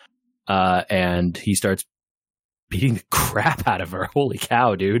whatever, and he starts beating the crap out of her. Holy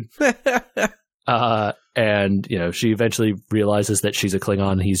cow, dude! And she eventually realizes that she's a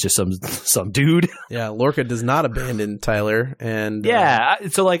Klingon and he's just some dude. Yeah, Lorca does not abandon Tyler, and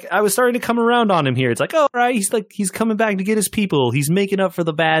so like I was starting to come around on him here. It's like, oh, right, he's coming back to get his people. He's making up for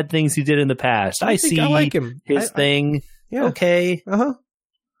the bad things he did in the past. I see. I like him. His thing. Yeah. Okay.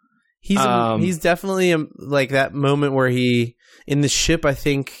 He's definitely like that moment where he in the ship. I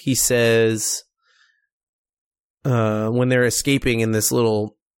think he says when they're escaping in this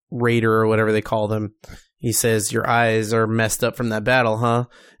little raider or whatever they call them, he says, "Your eyes are messed up from that battle, huh?"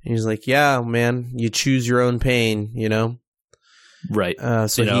 And he's like, "Yeah, man, you choose your own pain, Right.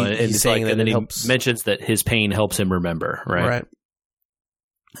 So he's saying that, and then he mentions that his pain helps him remember. Right.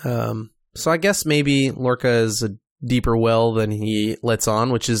 So I guess maybe Lorca is a deeper well than he lets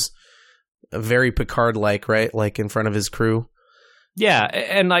on, which is very Picard-like, right? Like in front of his crew. Yeah,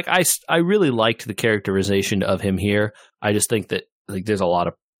 and like I really liked the characterization of him here. I just think that like there's a lot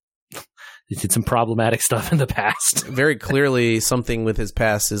of he did some problematic stuff in the past. Very clearly, something with his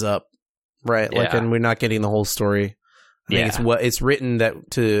past is up, right? Yeah. Like, and we're not getting the whole story. I think it's written that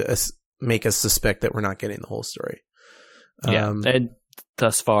to make us suspect that we're not getting the whole story. Yeah, and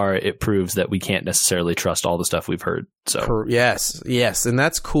thus far, it proves that we can't necessarily trust all the stuff we've heard. So yes, and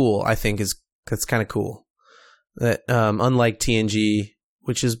that's cool. I think that's kind of cool. That unlike TNG,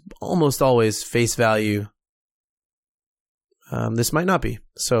 which is almost always face value. This might not be.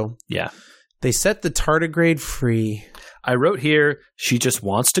 So yeah, they set the tardigrade free. I wrote here, she just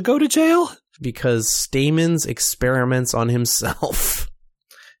wants to go to jail? Because Stamens experiments on himself.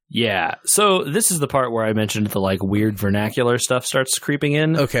 Yeah. So this is the part where I mentioned the like weird vernacular stuff starts creeping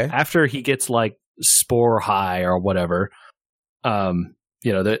in. Okay. After he gets like spore high or whatever,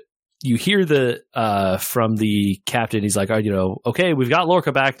 that you hear the from the captain. He's like, okay, we've got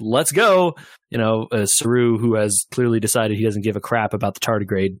Lorca back. Let's go. Saru, who has clearly decided he doesn't give a crap about the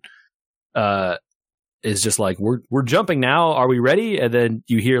tardigrade, is just like, we're jumping now. Are we ready? And then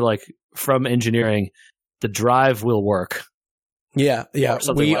you hear like from engineering, the drive will work. Yeah. We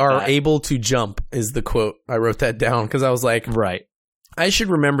like are that. able to jump is the quote. I wrote that down because I was like, right. I should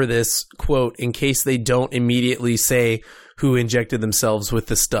remember this quote in case they don't immediately say who injected themselves with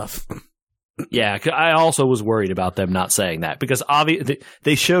the stuff. Yeah, I also was worried about them not saying that because obviously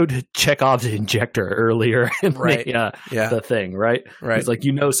they showed Chekhov's injector earlier in the thing, right? Right. It's like,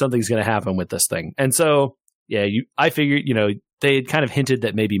 something's going to happen with this thing. And so, I figured, they had kind of hinted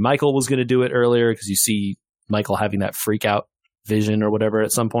that maybe Michael was going to do it earlier because you see Michael having that freak out vision or whatever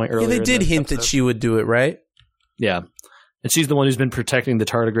at some point earlier. Yeah, they did hint that she would do it, right? Yeah. And she's the one who's been protecting the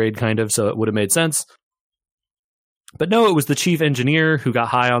tardigrade, kind of, so it would have made sense. But no, it was the chief engineer who got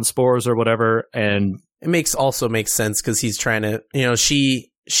high on spores or whatever, and it also makes sense because he's trying to,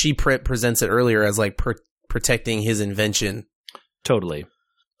 she presents it earlier as like protecting his invention. Totally.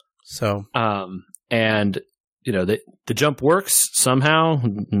 So, and the jump works somehow.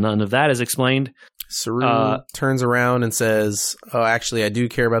 None of that is explained. Saru turns around and says, "Oh, actually, I do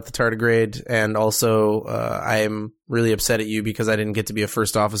care about the tardigrade, and also I am really upset at you because I didn't get to be a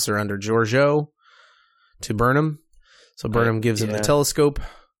first officer under Georgiou to Burnham." So Burnham gives him the telescope.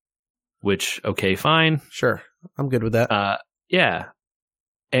 Which, okay, fine. Sure, I'm good with that. Yeah.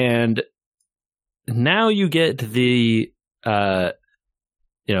 And now you get the, as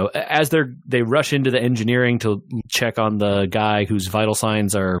they rush into the engineering to check on the guy whose vital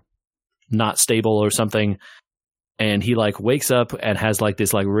signs are not stable or something, and he like wakes up and has like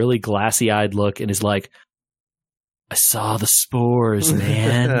this like really glassy-eyed look and is like, I saw the spores,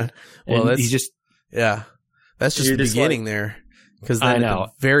 man. Well, and that's just the beginning there, because then at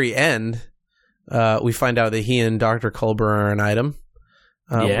the very end we find out that he and Dr. Culber are an item,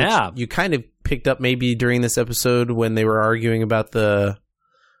 which you kind of picked up maybe during this episode when they were arguing about the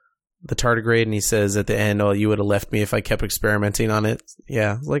tardigrade, and he says at the end, "Oh, you would have left me if I kept experimenting on it."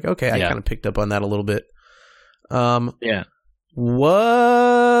 Yeah, like, okay, I kind of picked up on that a little bit.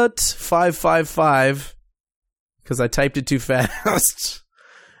 What 555? Because I typed it too fast.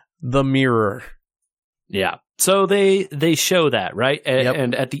 The mirror. Yeah. So they show that, right?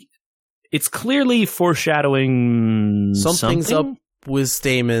 And it's clearly foreshadowing something's up with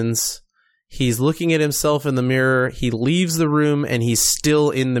Stamens. He's looking at himself in the mirror. He leaves the room, and he's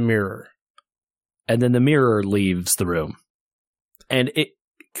still in the mirror. And then the mirror leaves the room. And it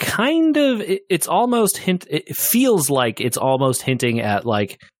kind of, it's almost it feels like it's almost hinting at,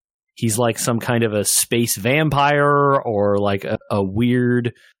 like, he's like some kind of a space vampire or like a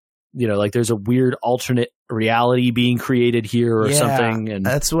weird, like there's a weird alternate reality being created here or something. And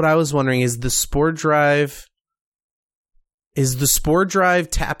that's what I was wondering. Is the spore drive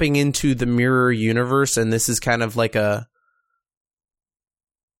tapping into the mirror universe, and this is kind of like a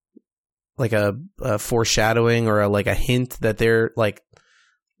foreshadowing or like a hint that they're like,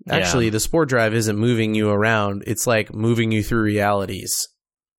 actually the spore drive isn't moving you around, it's like moving you through realities.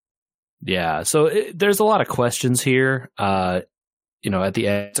 Yeah, so there's a lot of questions here. At the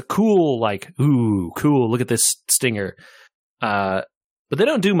end, it's a cool, like, ooh, cool, look at this stinger. But they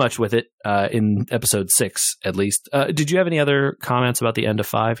don't do much with it in episode 6, at least. Did you have any other comments about the end of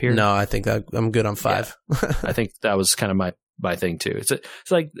 5 here? No, I think I'm good on 5. Yeah. I think that was kind of my thing, too. It's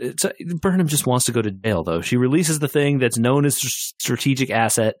Burnham just wants to go to jail, though. She releases the thing that's known as strategic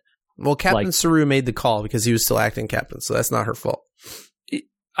asset. Well, Captain Saru made the call because he was still acting captain, so that's not her fault.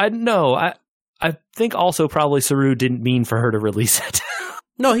 I know. I think also probably Saru didn't mean for her to release it.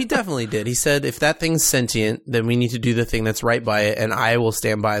 No, he definitely did. He said, if that thing's sentient, then we need to do the thing that's right by it, and I will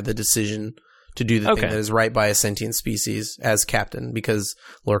stand by the decision to do the thing that is right by a sentient species as captain, because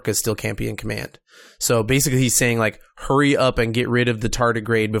Lorca still can't be in command. So basically he's saying, like, hurry up and get rid of the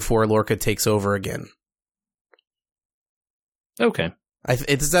tardigrade before Lorca takes over again. Okay.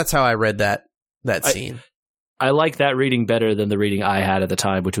 That's how I read that scene. I like that reading better than the reading I had at the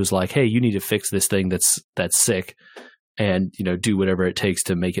time, which was like, hey, you need to fix this thing that's sick. And, do whatever it takes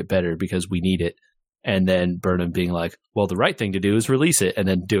to make it better because we need it. And then Burnham being like, well, the right thing to do is release it, and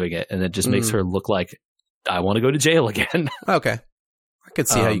then doing it. And it just makes her look like, I want to go to jail again. Okay. I could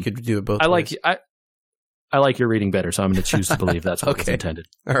see how you could do it both ways. I like your reading better, so I'm going to choose to believe that's what was intended.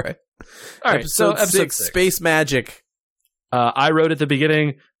 All right. Episode 6, Space Magic. I wrote at the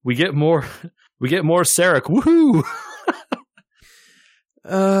beginning, we get more Sarek. Woohoo!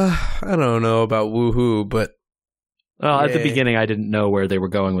 I don't know about woohoo, but at the beginning, I didn't know where they were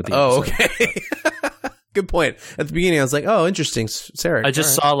going with the episode. Okay. Good point. At the beginning, I was like, oh, interesting, Sarek. I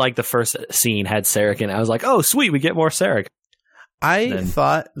just saw like the first scene had Sarek in it. I was like, oh, sweet, we get more Sarek. I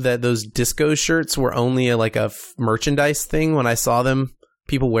thought that those disco shirts were only a merchandise thing when I saw them,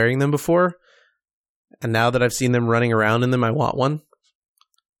 people wearing them before. And now that I've seen them running around in them, I want one.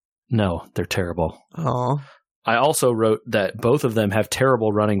 No, they're terrible. Oh. I also wrote that both of them have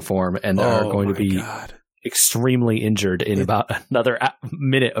terrible running form and are going to be extremely injured in about another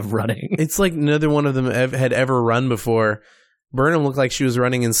minute of running. It's like neither one of them had ever run before. Burnham looked like she was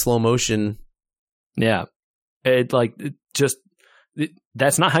running in slow motion. Yeah. That's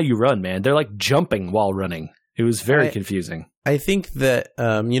not how you run, man. They're like jumping while running. It was very confusing. I think that,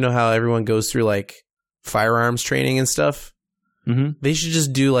 you know how everyone goes through like firearms training and stuff? Mm-hmm. They should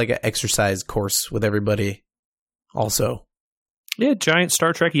just do like an exercise course with everybody also. Yeah, giant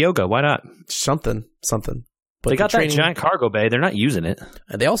Star Trek yoga. Why not? Something. But they got that giant cargo bay. They're not using it.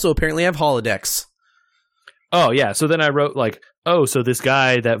 They also apparently have holodecks. Oh, yeah. So then I wrote like, so this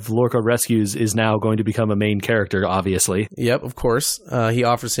guy that Lorca rescues is now going to become a main character, obviously. Yep, of course. He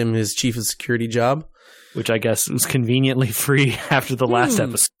offers him his chief of security job. Which I guess was conveniently free after the last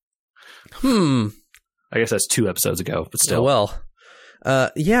episode. I guess that's 2 episodes ago, but still. Oh,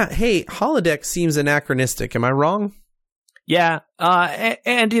 well. Yeah, hey, holodeck seems anachronistic. Am I wrong? Yeah,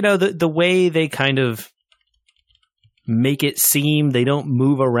 and you know, the way they kind of make it seem they don't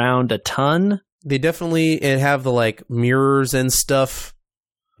move around a ton. They definitely have the like mirrors and stuff.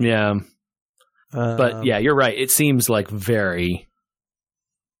 Yeah. But yeah, you're right. It seems like very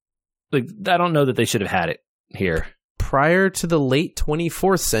like I don't know that they should have had it here. Prior to the late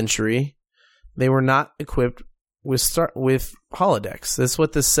 24th century, they were not equipped with holodecks. That's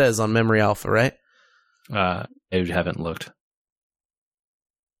what this says on Memory Alpha, right? I haven't looked.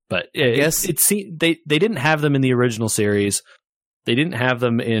 But I guess they didn't have them in the original series. They didn't have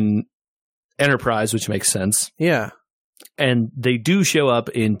them in Enterprise, which makes sense. Yeah. And they do show up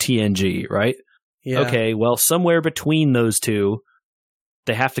in TNG, right? Yeah. Okay, well, somewhere between those two,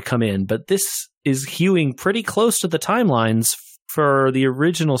 they have to come in. But this is hewing pretty close to the timelines for the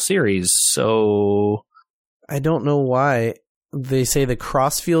original series, so I don't know why. They say the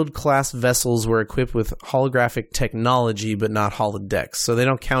Crossfield class vessels were equipped with holographic technology, but not holodecks. So they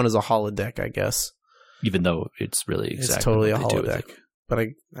don't count as a holodeck, I guess. Even though it's really exactly it's totally a holodeck. But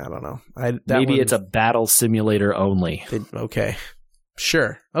I don't know. Maybe it's a battle simulator only. Okay.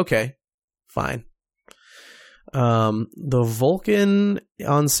 Sure. Okay. Fine. The Vulcan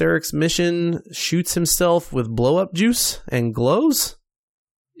on Sarek's mission shoots himself with blow-up juice and glows.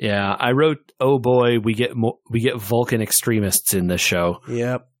 Yeah, I wrote, oh boy, we get Vulcan extremists in this show.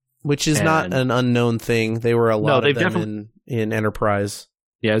 Yep, which is not an unknown thing. They were a lot of them in Enterprise.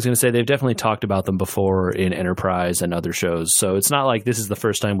 Yeah, I was going to say they've definitely talked about them before in Enterprise and other shows. So it's not like this is the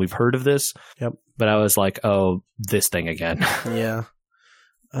first time we've heard of this. Yep. But I was like, oh, this thing again. Yeah.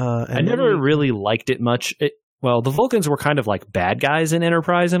 I never really liked it much. Well, the Vulcans were kind of like bad guys in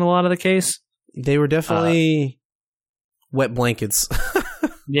Enterprise in a lot of the case. They were definitely wet blankets.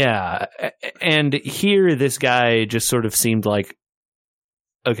 Yeah. And here, this guy just sort of seemed like,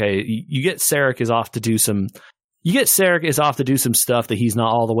 okay, you get Sarek is off to do some stuff that he's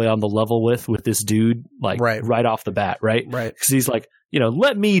not all the way on the level with this dude, like right off the bat, right? Right. Because he's like,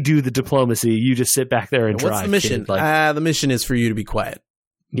 let me do the diplomacy. You just sit back there and drive. What's the mission? The mission is for you to be quiet.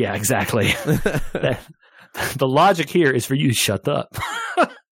 Yeah, exactly. The logic here is for you to shut up.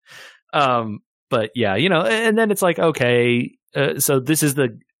 But yeah, and then it's like, okay, so this is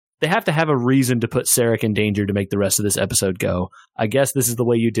they have to have a reason to put Sarek in danger to make the rest of this episode go. I guess this is the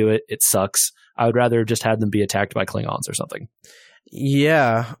way you do it. It sucks. I would rather just have them be attacked by Klingons or something.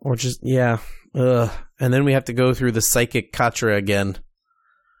 Yeah, or just, yeah. Ugh. And then we have to go through the psychic Katra again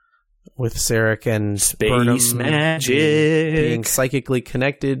with Sarek and Space Burnham magic being psychically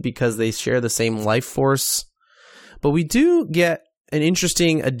connected because they share the same life force. But we do get an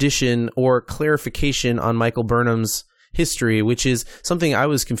interesting addition or clarification on Michael Burnham's history, which is something I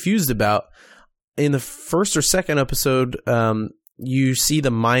was confused about. In the first or second episode, you see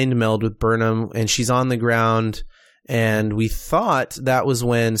the mind meld with Burnham, and she's on the ground, and we thought that was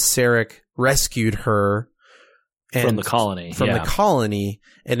when Sarek rescued her from the colony. The colony,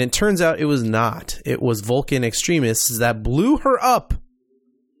 and it turns out it was not. It was Vulcan extremists that blew her up.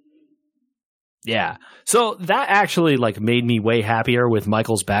 Yeah. So that actually made me way happier with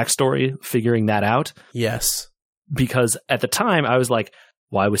Michael's backstory, figuring that out. Yes. Because at the time I was like,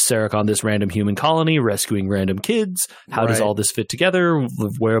 why was Sarek on this random human colony rescuing random kids? How does all this fit together?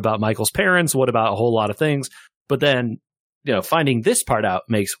 Where about Michael's parents? What about a whole lot of things? But then finding this part out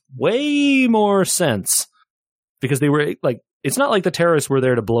makes way more sense because they were like, it's not like the terrorists were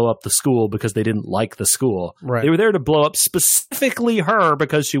there to blow up the school because they didn't like the school. Right. They were there to blow up specifically her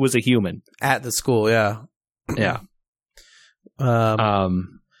because she was a human at the school. Yeah. Yeah.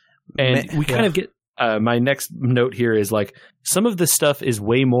 And we kind of get my next note here is like some of this stuff is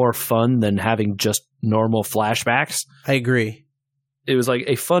way more fun than having just normal flashbacks. I agree. It was like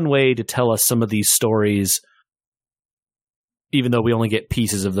a fun way to tell us some of these stories, even though we only get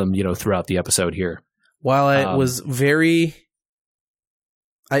pieces of them, throughout the episode here. While it was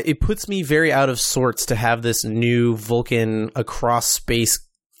it puts me very out of sorts to have this new Vulcan across space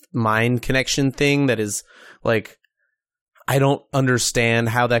mind connection thing that is like, I don't understand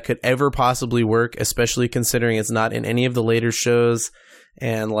how that could ever possibly work, especially considering it's not in any of the later shows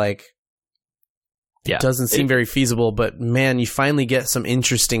and like, doesn't seem very feasible, but man, you finally get some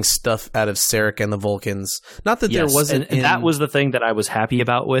interesting stuff out of Sarek and the Vulcans. Not that there wasn't... And that was the thing that I was happy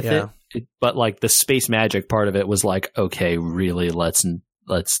about with it, but like the space magic part of it was like, okay, really, let's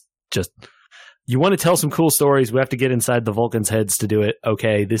just... You want to tell some cool stories, we have to get inside the Vulcans' heads to do it.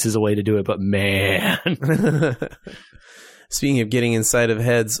 Okay, this is a way to do it, but man... Speaking of getting inside of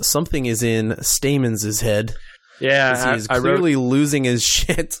heads, something is in Stamens' head. Yeah, he's clearly losing his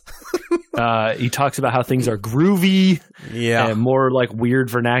shit. He talks about how things are groovy, and more like weird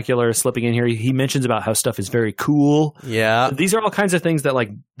vernacular slipping in here. He mentions about how stuff is very cool. Yeah, these are all kinds of things that like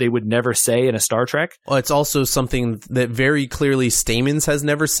they would never say in a Star Trek. Well, it's also something that very clearly Stamens has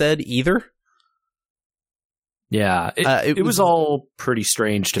never said either. Yeah, it was all pretty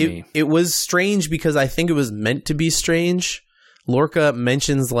strange to me. It was strange because I think it was meant to be strange. Lorca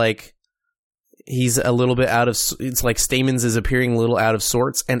mentions like he's a little bit out of... It's like Stamens is appearing a little out of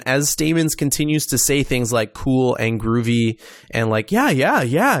sorts. And as Stamens continues to say things like cool and groovy and like, yeah,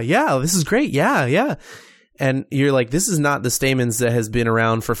 this is great. Yeah. And you're like, this is not the Stamens that has been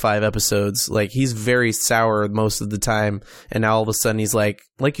around for 5 episodes. Like, he's very sour most of the time. And now all of a sudden he's like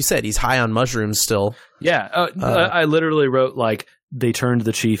you said, he's high on mushrooms still. Yeah. I literally wrote like, they turned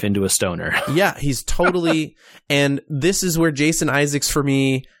the chief into a stoner. Yeah, he's totally... And this is where Jason Isaacs, for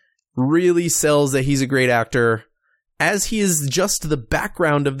me, really sells that he's a great actor, as he is just the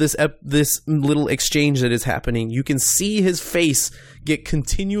background of this little exchange that is happening. You can see his face get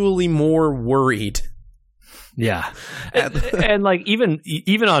continually more worried. Yeah. And like even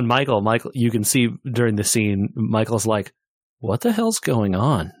on Michael, you can see during the scene, Michael's like, what the hell's going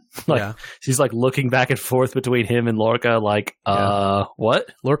on? Like, she's like looking back and forth between him and Lorca, like, what?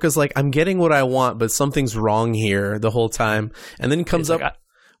 Lorca's like, I'm getting what I want, but something's wrong here the whole time. And then comes up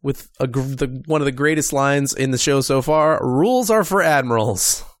with one of the greatest lines in the show so far: rules are for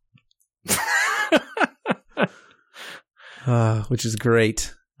admirals. Which is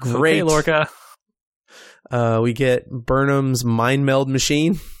great. Great. Okay, Lorca. We get Burnham's mind meld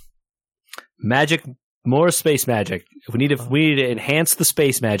machine. Magic. More space magic. We need to enhance the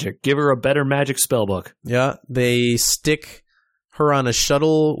space magic. Give her a better magic spell book. Yeah, they stick her on a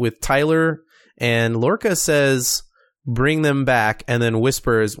shuttle with Tyler, and Lorca says, bring them back, and then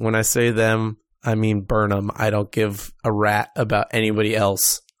whispers, when I say them, I mean Burnham. I don't give a rat about anybody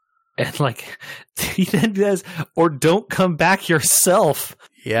else. And like, he then says, or don't come back yourself.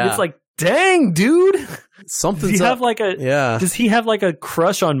 Yeah. It's like, dang, dude. Something's does he have like a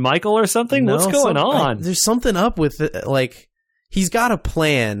crush on Michael or something? No, what's going on? There's something up with it. Like, he's got a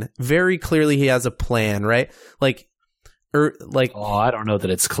plan. Very clearly he has a plan, right? I don't know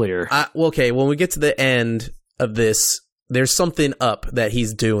that it's clear. Okay, when we get to the end of this, there's something up that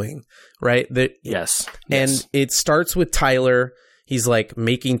he's doing, right? Yes. And it starts with Tyler. He's like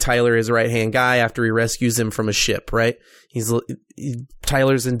making Tyler his right-hand guy after he rescues him from a ship, right?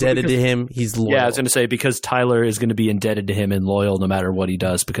 Tyler's indebted to him. He's loyal. Yeah, I was going to say, because Tyler is going to be indebted to him and loyal no matter what he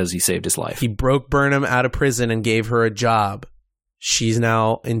does because he saved his life. He broke Burnham out of prison and gave her a job. She's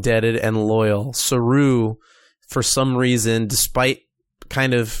now indebted and loyal. Saru, for some reason, despite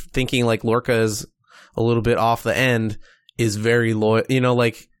kind of thinking like Lorca is a little bit off the end, is very loyal.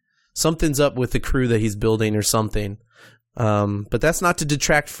 Like something's up with the crew that he's building or something. But that's not to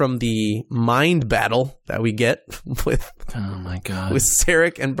detract from the mind battle that we get with with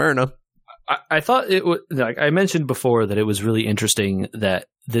Sarek and Burnham. I thought it was like I mentioned before that it was really interesting that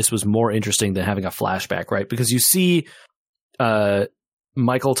this was more interesting than having a flashback, right? Because you see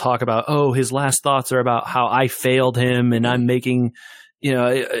Michael talk about, his last thoughts are about how I failed him and I'm making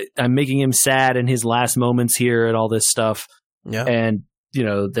him sad in his last moments here and all this stuff. Yeah. And,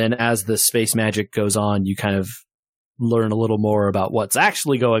 then as the space magic goes on, you kind of learn a little more about what's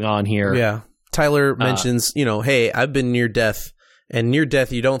actually going on here. Yeah. Tyler mentions, hey, I've been near death, and near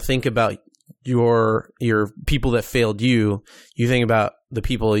death, you don't think about your people that failed you. You think about the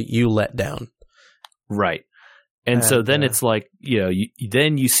people you let down. Right. And so then it's like,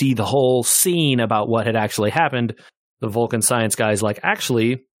 then you see the whole scene about what had actually happened. The Vulcan science guy's like,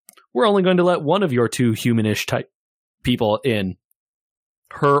 actually, we're only going to let one of your two humanish type people in,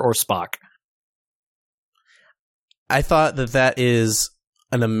 her or Spock. I thought that is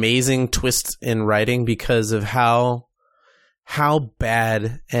an amazing twist in writing because of how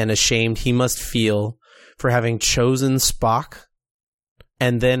bad and ashamed he must feel for having chosen Spock,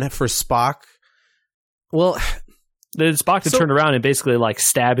 and then for Spock, well, then Spock to turn around and basically like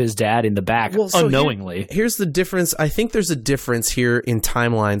stab his dad in the back unknowingly. Here's the difference. I think there's a difference here in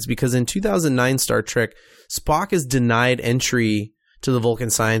timelines because in 2009 Star Trek, Spock is denied entry to the Vulcan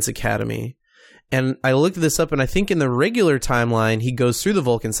Science Academy. And I looked this up, and I think in the regular timeline, he goes through the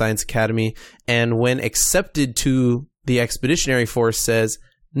Vulcan Science Academy, and when accepted to the Expeditionary Force, says,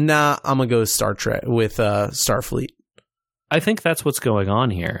 "Nah, I'm gonna go Star Trek with Starfleet." I think that's what's going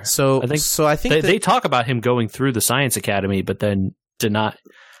on here. So I think they talk about him going through the Science Academy, but then deny.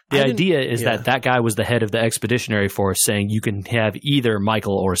 The idea is that guy was the head of the Expeditionary Force, saying you can have either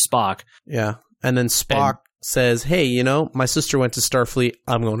Michael or Spock. Yeah, and then Spock says, "Hey, my sister went to Starfleet.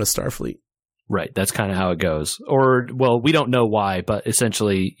 I'm going to Starfleet." Right, that's kind of how it goes. Or, well, we don't know why, but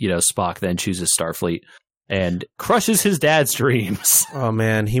essentially, Spock then chooses Starfleet and crushes his dad's dreams. Oh,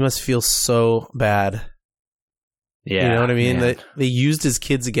 man, he must feel so bad. Yeah. You know what I mean? They used his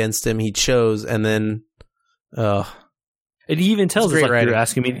kids against him, he chose, and then, And he even tells us, like,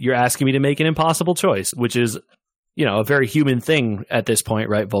 you're asking me to make an impossible choice, which is, a very human thing at this point,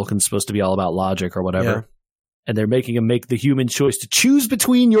 right? Vulcan's supposed to be all about logic or whatever. Yeah. And they're making him make the human choice to choose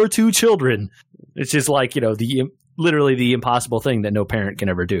between your two children. It's just like, literally the impossible thing that no parent can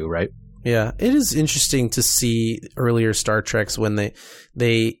ever do, right? Yeah, it is interesting to see earlier Star Treks when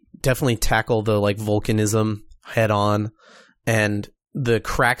they definitely tackle the like volcanism head on, and the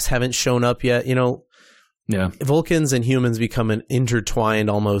cracks haven't shown up yet. Yeah, Vulcans and humans become an intertwined,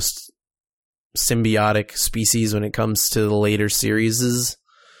 almost symbiotic species when it comes to the later series.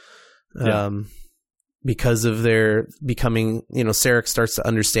 Yeah. Because of their becoming, Sarek starts to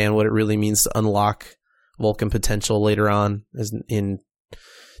understand what it really means to unlock Vulcan potential later on as in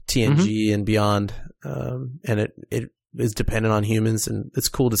TNG and beyond. And it is dependent on humans, and it's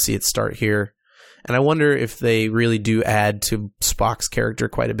cool to see it start here. And I wonder if they really do add to Spock's character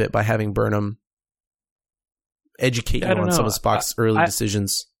quite a bit by having Burnham educate you on some of Spock's early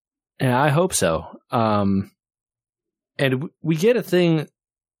decisions. Yeah, I hope so. And we get a thing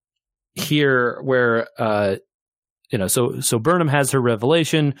here where so Burnham has her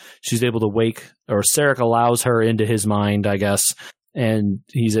revelation. She's able to wake, or Sarek allows her into his mind, I guess, and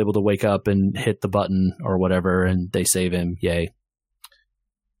he's able to wake up and hit the button or whatever, and they save him. Yay.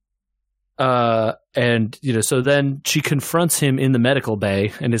 And so then she confronts him in the medical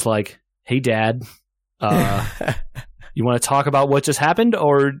bay and is like, "Hey, Dad, you want to talk about what just happened,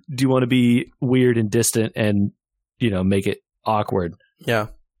 or do you want to be weird and distant and make it awkward?" Yeah.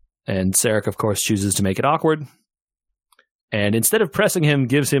 And Sarek, of course, chooses to make it awkward. And instead of pressing him,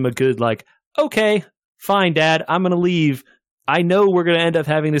 gives him a good, like, "Okay, fine, Dad, I'm going to leave. I know we're going to end up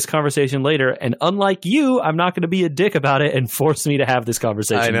having this conversation later. And unlike you, I'm not going to be a dick about it and force me to have this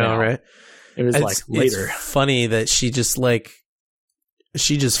conversation." I know, now. Right? It was later. It's funny that she just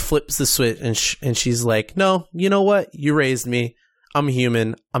flips the switch and she's like, "No, you know what? You raised me. I'm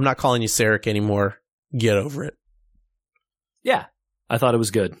human. I'm not calling you Sarek anymore. Get over it." Yeah, I thought it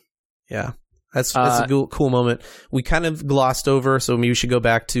was good. Yeah, that's a cool moment. We kind of glossed over, so maybe we should go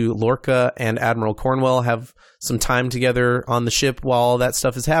back to Lorca and Admiral Cornwell have some time together on the ship while all that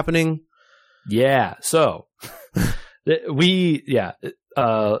stuff is happening. Yeah, so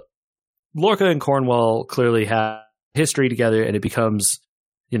Lorca and Cornwell clearly have history together, and it becomes,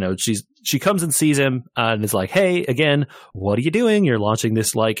 she comes and sees him and is like, "Hey, again, what are you doing? You're launching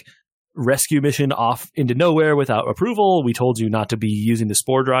this like rescue mission off into nowhere without approval. We told you not to be using the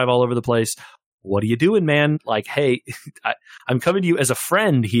spore drive all over the place. What are you doing, man? Like, hey, I'm coming to you as a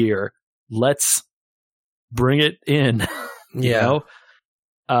friend here. Let's bring it in."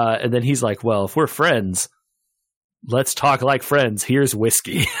 And then he's like, "Well, if we're friends, let's talk like friends. Here's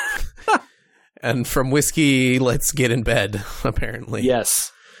whiskey." And from whiskey, let's get in bed, apparently.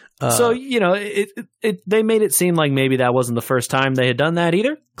 Yes. So, they made it seem like maybe that wasn't the first time they had done that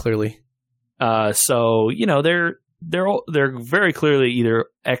either. Clearly. So, they're very clearly either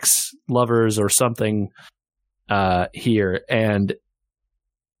ex-lovers or something here. And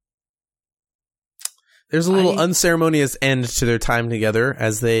there's a little unceremonious end to their time together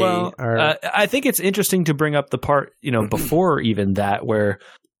as they are. I think it's interesting to bring up the part, before even that, where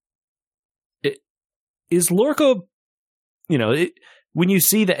is Lorca, when you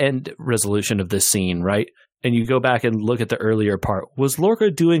see the end resolution of this scene, right? And you go back and look at the earlier part, was Lorca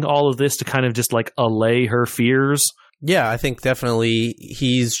doing all of this to kind of just like allay her fears? Yeah, I think definitely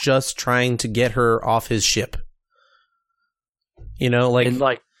he's just trying to get her off his ship.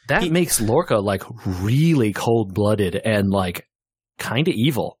 That makes Lorca like really cold-blooded and like kind of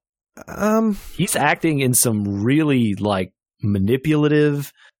evil. He's acting in some really like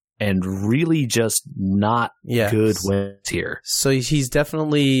manipulative and really just not good ways here. So he's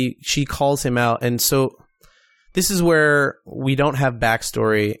definitely, she calls him out. And so this is where we don't have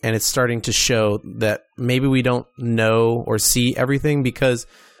backstory, and it's starting to show that maybe we don't know or see everything, because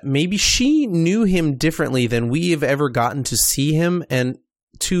maybe she knew him differently than we have ever gotten to see him. And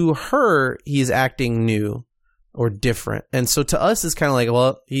to her, he's acting new or different. And so to us, it's kind of like,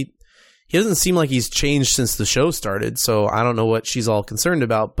 well, he doesn't seem like he's changed since the show started. So I don't know what she's all concerned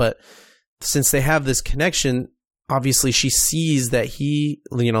about. But since they have this connection, obviously she sees that he,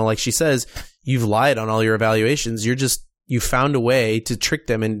 like she says, you've lied on all your evaluations. You found a way to trick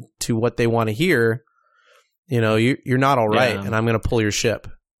them into what they want to hear. You're not all right, and I'm going to pull your ship.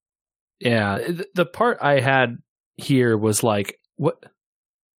 Yeah. The part I had here was like, what?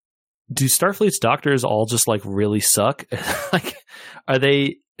 Do Starfleet's doctors all just like really suck? Like, are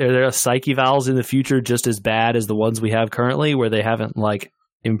there psych evals in the future just as bad as the ones we have currently, where they haven't like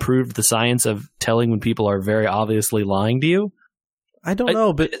improved the science of telling when people are very obviously lying to you? I don't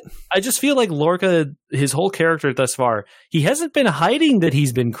know, but I just feel like Lorca, his whole character thus far, he hasn't been hiding that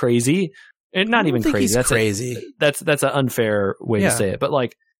he's been crazy, and not even crazy. That's crazy. That's an unfair way to say it, but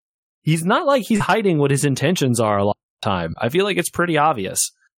like, he's not like he's hiding what his intentions are a lot of the time. I feel like it's pretty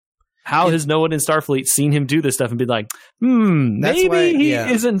obvious. How has no one in Starfleet seen him do this stuff and been like, maybe he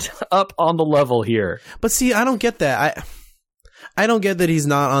isn't up on the level here? But see, I don't get that. I don't get that he's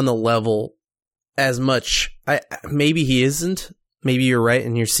not on the level as much. Maybe he isn't. Maybe you're right,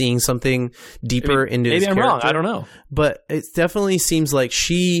 and you're seeing something deeper into his character. Maybe I'm wrong. I don't know. But it definitely seems like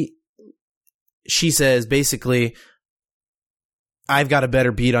she says, basically, I've got a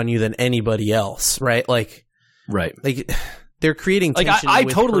better beat on you than anybody else, right? Like, right. Like, they're creating tension I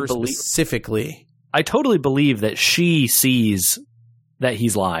with totally her specifically. I totally believe that she sees that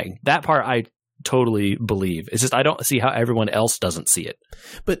he's lying. That part I totally believe. It's just I don't see how everyone else doesn't see it.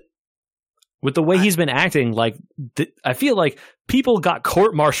 But with the way he's been acting, like I feel like people got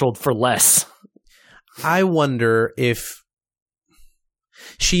court-martialed for less. I wonder if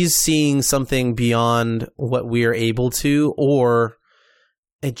she's seeing something beyond what we are able to, or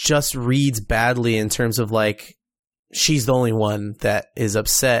it just reads badly in terms of like, she's the only one that is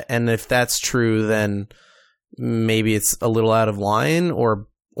upset. And if that's true, then maybe it's a little out of line or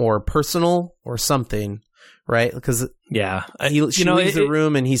personal or something, right? Because she leaves the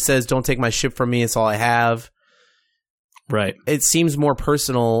room and he says, "Don't take my ship from me. It's all I have." Right. It seems more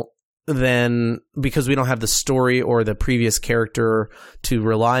personal than, because we don't have the story or the previous character to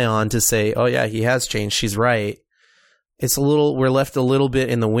rely on to say, "Oh yeah, he has changed. She's right." It's we're left a little bit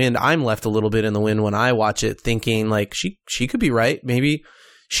in the wind. I'm left a little bit in the wind when I watch it, thinking like she could be right. Maybe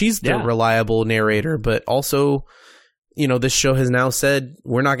she's the reliable narrator, but also, this show has now said,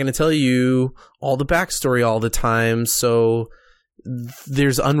 we're not going to tell you all the backstory all the time. So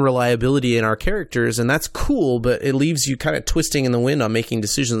there's unreliability in our characters, and that's cool, but it leaves you kind of twisting in the wind on making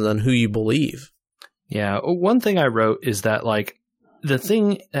decisions on who you believe. Yeah. One thing I wrote is that like the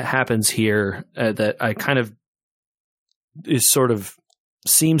thing that happens here that I kind of is sort of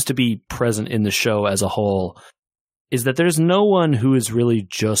seems to be present in the show as a whole is that there's no one who is really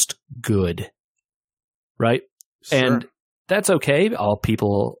just good, right? Sure. And that's okay. All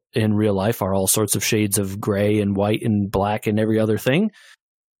people in real life are all sorts of shades of gray and white and black and every other thing,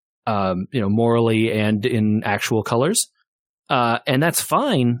 morally and in actual colors. And that's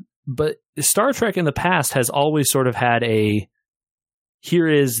fine. But Star Trek in the past has always sort of had here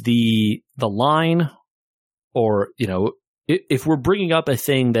is the line, or, if we're bringing up a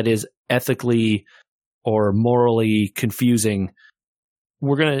thing that is ethically or morally confusing,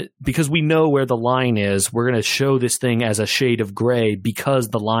 because we know where the line is, we're going to show this thing as a shade of gray because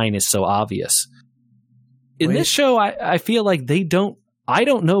the line is so obvious. In this show, I feel like I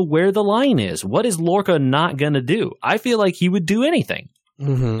don't know where the line is. What is Lorca not going to do? I feel like he would do anything.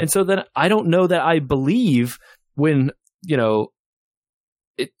 Mm-hmm. And so then I don't know that I believe when,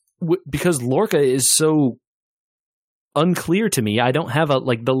 because Lorca is so unclear to me. I don't have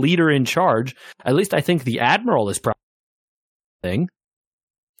the leader in charge. At least I think the admiral is probably thing.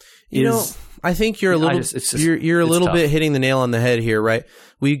 I think you're a little you're a little bit hitting the nail on the head here, right?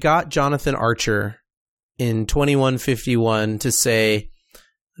 We got Jonathan Archer in 2151 to say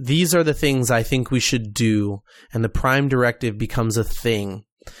these are the things I think we should do, and the Prime Directive becomes a thing.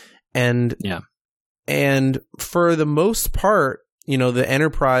 And for the most part, the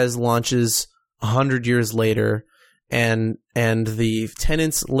Enterprise launches 100 years later, and the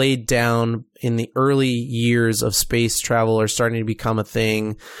tenets laid down in the early years of space travel are starting to become a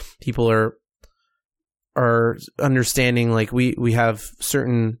thing. People are understanding, like, we have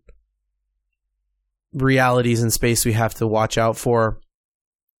certain realities in space we have to watch out for.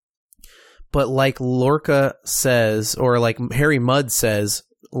 But like Lorca says, or like Harry Mudd says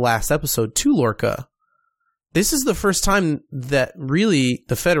last episode to Lorca, this is the first time that really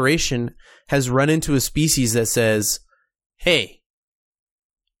the Federation has run into a species that says, hey,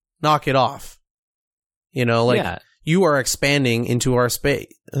 knock it off. You are expanding into our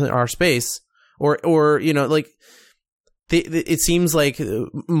space, or it seems like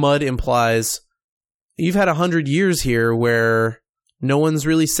Mudd implies you've had 100 years here where no one's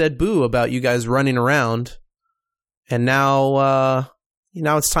really said boo about you guys running around, and now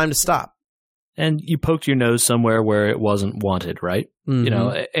it's time to stop. And you poked your nose somewhere where it wasn't wanted, right?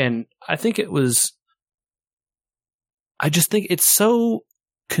 Mm-hmm. And I think I just think it's so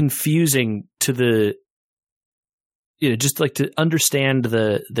confusing to just like to understand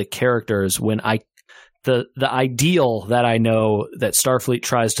the characters when the ideal that I know that Starfleet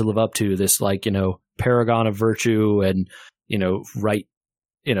tries to live up to, this paragon of virtue and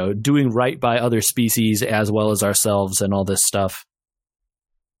doing right by other species as well as ourselves and all this stuff.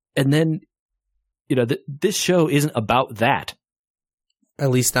 And then, this show isn't about that. At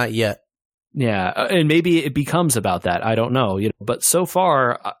least not yet. Yeah. And maybe it becomes about that. I don't know. But so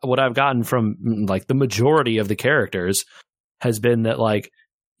far, what I've gotten from like the majority of the characters has been that, like,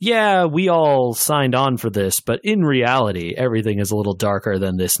 yeah, we all signed on for this, but in reality, everything is a little darker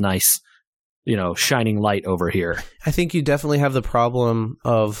than this nice, shining light over here. I think you definitely have the problem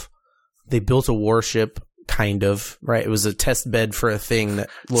of they built a warship, kind of, right? It was a test bed for a thing that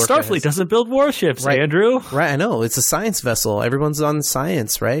Starfleet doesn't build warships, right, Andrew. Right, I know. It's a science vessel. Everyone's on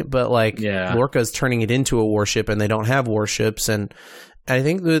science, right? But Lorca's turning it into a warship, and they don't have warships. And I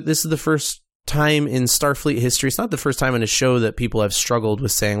think that this is the first time in Starfleet history. It's not the first time in a show that people have struggled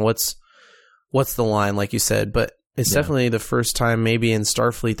with saying what's the line, like you said, but it's definitely the first time maybe in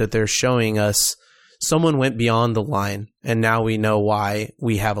Starfleet that they're showing us someone went beyond the line, and now we know why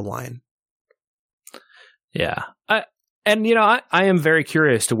we have a line. Yeah. I am very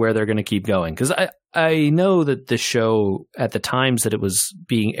curious to where they're going to keep going, because I know that the show, at the times that it was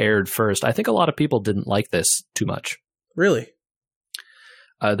being aired first, I think a lot of people didn't like this too much. Really?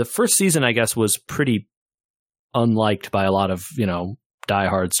 The first season, I guess, was pretty unliked by a lot of,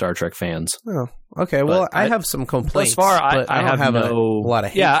 diehard Star Trek fans. Oh, okay. Well, I have some complaints. Thus far, I don't have a lot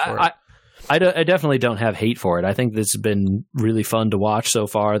of hate for it. I definitely don't have hate for it. I think this has been really fun to watch so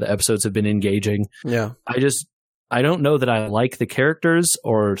far. The episodes have been engaging. Yeah. I don't know that I like the characters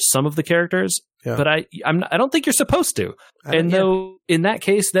or some of the characters, but I don't think you're supposed to. Though in that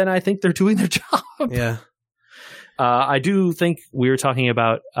case, then I think they're doing their job. Yeah. I do think we were talking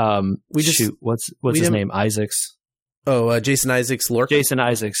about what's his name? Isaacs. Oh, Jason Isaacs Lorca. Jason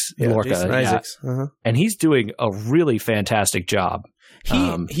Isaacs Lorca. Jason Isaacs. Uh-huh. And he's doing a really fantastic job.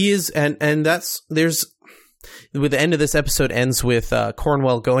 He is, and that's with the end of this episode ends with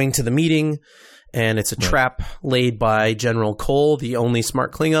Cornwell going to the meeting, and it's a trap laid by General Cole, the only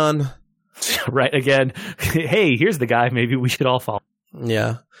smart Klingon. Right, again. Hey, here's the guy. Maybe we should all follow.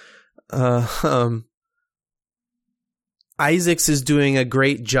 Yeah. Isaacs is doing a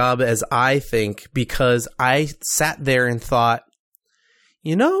great job, as I think, because I sat there and thought,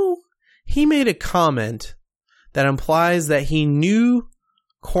 he made a comment that implies that he knew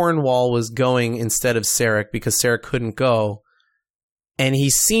Cornwall was going instead of Sarek because Sarek couldn't go. And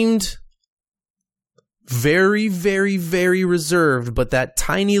he seemed very, very, very reserved, but that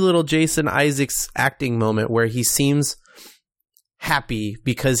tiny little Jason Isaacs acting moment where he seems happy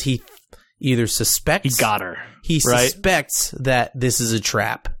because he either suspects... He got her. He suspects that this is a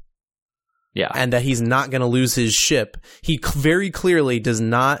trap. Yeah. And that he's not going to lose his ship. He very clearly does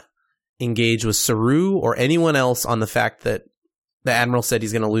not engage with Saru or anyone else on the fact that the Admiral said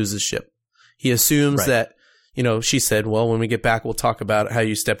he's going to lose his ship. He assumes that, she said, well, when we get back, we'll talk about how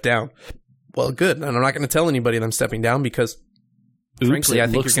you step down. Well, good. And I'm not going to tell anybody that I'm stepping down because, frankly, I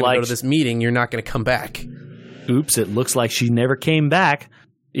think you're going to go to this meeting. You're not going to come back. Oops, it looks like she never came back.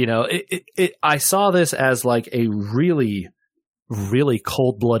 I saw this as like a really, really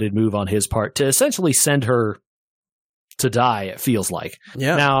cold-blooded move on his part to essentially send her to die, it feels like.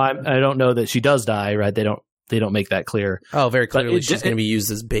 Yeah. Now, I don't know that she does die, right? They don't make that clear. Oh, very clearly she's going to be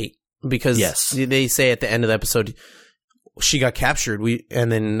used as bait because they say at the end of the episode, she got captured.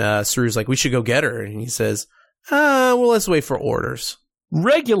 And then Saru's like, we should go get her. And he says, well, let's wait for orders.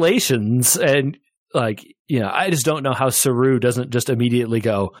 Regulations. And like, I just don't know how Saru doesn't just immediately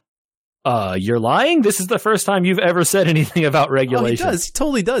go, you're lying? This is the first time you've ever said anything about regulations. Oh, he does. He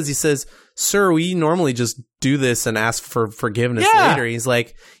totally does. He says, sir, we normally just do this and ask for forgiveness later. He's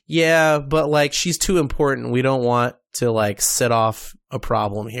like, yeah, but like she's too important. We don't want to like set off a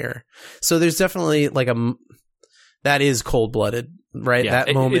problem here. So there's definitely like that is cold-blooded, right? Yeah,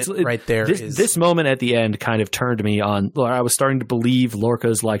 that moment right there. This moment at the end kind of turned me on. I was starting to believe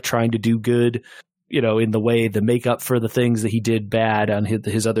Lorca's like trying to do good, in the way the makeup for the things that he did bad on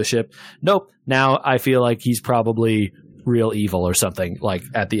his other ship. Nope. Now I feel like he's probably real evil or something. Like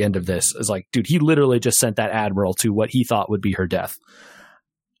at the end of this, it's like, dude, he literally just sent that admiral to what he thought would be her death.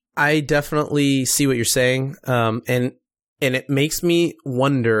 I definitely see what you're saying, and it makes me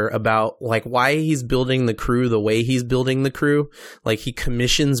wonder about like why he's building the crew the way he's building the crew. Like he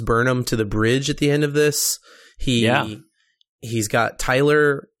commissions Burnham to the bridge at the end of this. He's got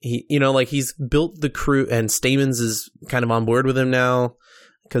Tyler. He's built the crew, and Stamens is kind of on board with him now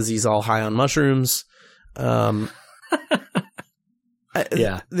because he's all high on mushrooms. There's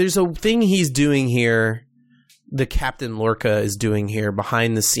a thing he's doing here. The Captain Lorca is doing here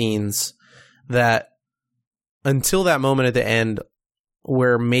behind the scenes that until that moment at the end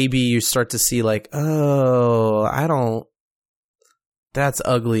where maybe you start to see like, oh, that's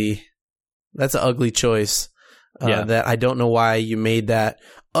ugly. That's an ugly choice. That I don't know why you made that.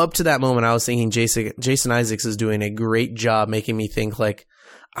 Up to that moment, I was thinking Jason Isaacs is doing a great job making me think like,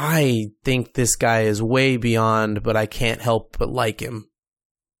 I think this guy is way beyond, but I can't help but like him.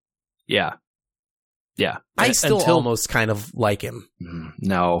 Yeah. Yeah. I still almost kind of like him.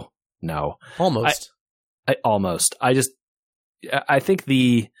 No. Almost. Almost. I think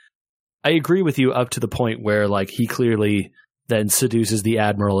I agree with you up to the point where like he clearly then seduces the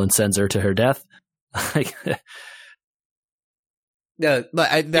Admiral and sends her to her death. Like, yeah,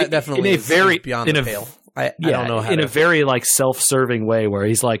 that definitely is beyond the pale. I don't know how in a very like self-serving way where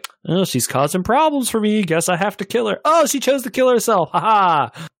he's like, oh, she's causing problems for me. Guess I have to kill her. Oh, she chose to kill herself. Haha.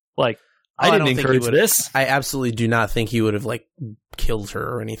 Like, I didn't encourage this. I absolutely do not think he would have like killed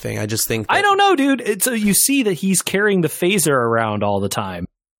her or anything. I just think I don't know, dude. So you see that he's carrying the phaser around all the time,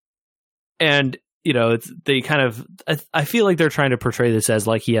 and they kind of. I feel like they're trying to portray this as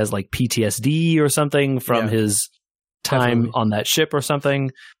like he has like PTSD or something from his time on that ship or something.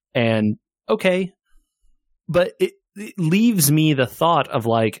 And okay, but it leaves me the thought of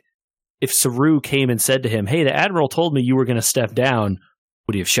like, if Saru came and said to him, "Hey, the Admiral told me you were going to step down,"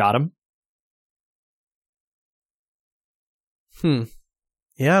 would he have shot him?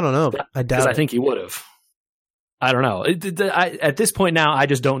 Yeah, I don't know. I doubt it. I think he would have. I don't know. At this point now, I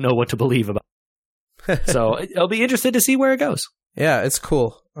just don't know what to believe about it. So I'll be interested to see where it goes. Yeah, it's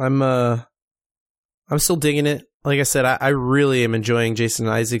cool. I'm still digging it. Like I said, I really am enjoying Jason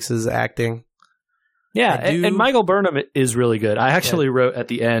Isaacs' acting. Yeah, and Michael Burnham is really good. I actually wrote at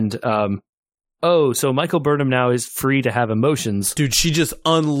the end, so Michael Burnham now is free to have emotions. Dude, she just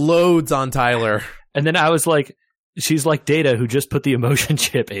unloads on Tyler. And then I was like, she's like Data who just put the emotion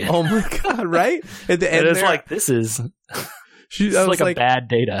chip in. Oh my god, right? At the end, it's like, this is like a bad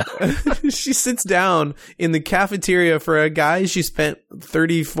Data. She sits down in the cafeteria for a guy she spent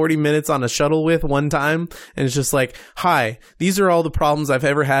 30-40 minutes on a shuttle with one time, and it's just like, hi, these are all the problems I've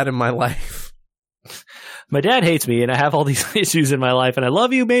ever had in my life. My dad hates me, and I have all these issues in my life, and I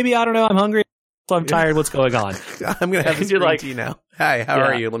love you, baby. I don't know, I'm hungry, so I'm tired. What's going on? I'm gonna have this green tea now. Hi, how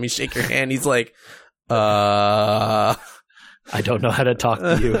are you? Let me shake your hand. He's like, I don't know how to talk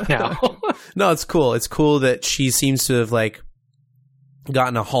to you now. No, it's cool. It's cool that she seems to have like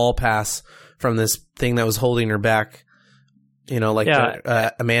gotten a hall pass from this thing that was holding her back.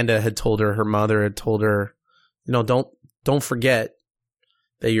 Amanda had told her mother had told her, don't forget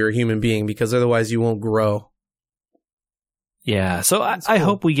that you're a human being because otherwise you won't grow. Yeah. So I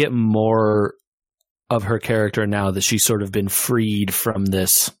hope we get more of her character now that she's sort of been freed from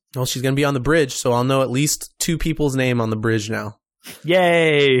this. Well, she's going to be on the bridge, so I'll know at least 2 people's name on the bridge now.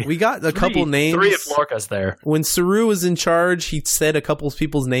 Yay! We got a couple names. 3 if Lorca's there. When Saru was in charge, he said a couple of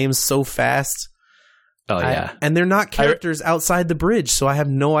people's names so fast. Oh, yeah. And they're not characters outside the bridge, so I have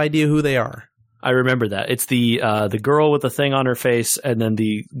no idea who they are. I remember that. It's the girl with the thing on her face, and then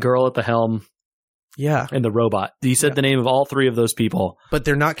the girl at the helm. Yeah. And the robot. He said the name of all 3 of those people. But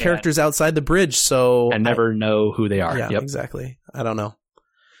they're not characters outside the bridge, so... And never know who they are. Yeah, exactly. I don't know.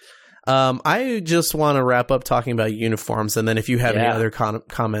 I just want to wrap up talking about uniforms, and then if you have any other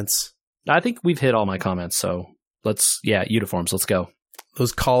comments. I think we've hit all my comments, so uniforms, let's go.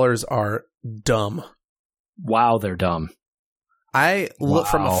 Those collars are dumb. Wow, they're dumb. I look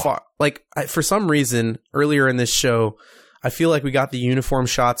from afar. Like, for some reason, earlier in this show, I feel like we got the uniform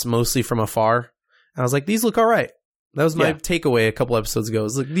shots mostly from afar. And I was like, these look all right. That was my takeaway a couple episodes ago.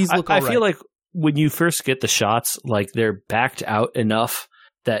 Was like, these look all right. I feel like when you first get the shots, like they're backed out enough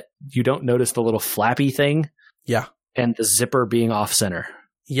that you don't notice the little flappy thing. Yeah. And the zipper being off center.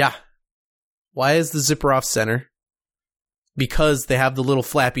 Yeah. Why is the zipper off center? Because they have the little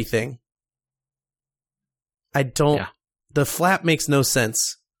flappy thing. I don't... Yeah. The flap makes no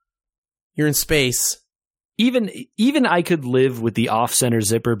sense. You're in space. Even I could live with the off-center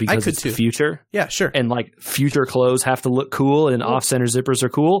zipper because it's the future. Yeah, sure. And like future clothes have to look cool and off-center zippers are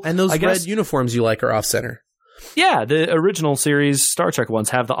cool. And those red uniforms you like are off-center. Yeah, the original series Star Trek ones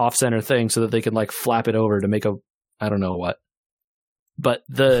have the off-center thing so that they can like flap it over to make a I don't know what. But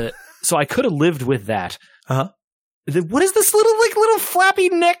so I could have lived with that. Uh-huh. What is this little flappy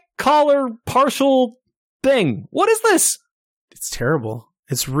neck collar partial thing? What is this? It's terrible.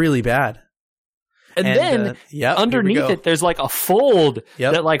 It's really bad. And then underneath it, there's like a fold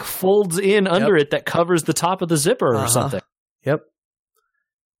that like folds in under it that covers the top of the zipper or something. Yep.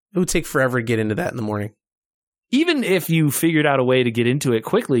 It would take forever to get into that in the morning. Even if you figured out a way to get into it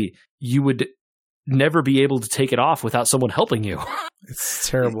quickly, you would never be able to take it off without someone helping you. It's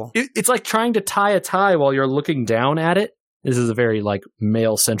terrible. It's like trying to tie a tie while you're looking down at it. This is a very like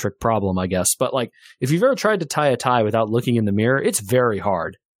male-centric problem, I guess. But like if you've ever tried to tie a tie without looking in the mirror, it's very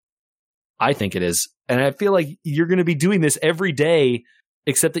hard. I think it is. And I feel like you're going to be doing this every day,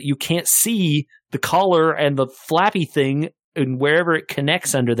 except that you can't see the collar and the flappy thing and wherever it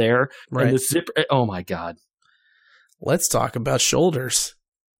connects under there. Right. And the zipper. Oh, my God. Let's talk about shoulders.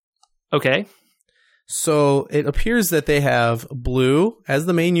 Okay. So it appears that they have blue as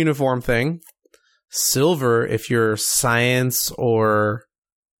the main uniform thing, silver if you're science or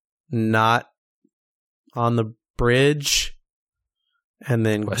not on the bridge, and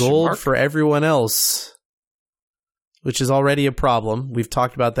then gold for everyone else, which is already a problem. We've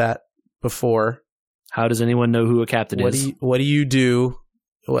talked about that before. How does anyone know who a captain is? What do you do?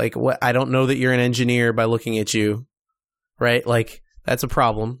 Like, what? I don't know that you're an engineer by looking at you, right? Like, that's a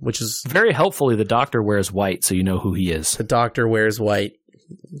problem, which is... Very helpfully, the doctor wears white, so you know who he is. The doctor wears white.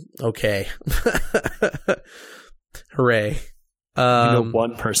 Okay. Hooray. You know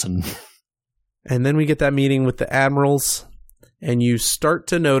one person. And then we get that meeting with the admirals, and you start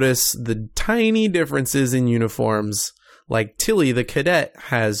to notice the tiny differences in uniforms. Like Tilly, the cadet,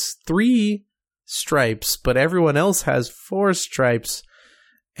 has 3 stripes, but everyone else has 4 stripes.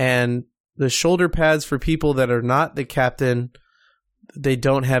 And the shoulder pads for people that are not the captain, they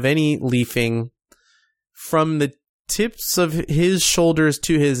don't have any leafing. From the tips of his shoulders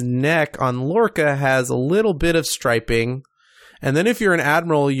to his neck on Lorca has a little bit of striping. And then if you're an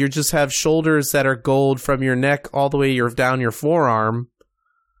admiral, you just have shoulders that are gold from your neck all the way down your forearm.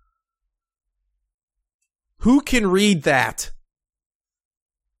 Who can read that?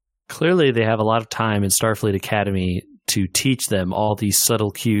 Clearly, they have a lot of time in Starfleet Academy to teach them all these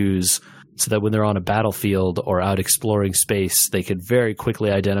subtle cues so that when they're on a battlefield or out exploring space, they could very quickly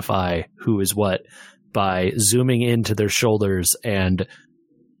identify who is what by zooming into their shoulders and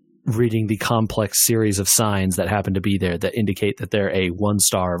reading the complex series of signs that happen to be there that indicate that they're a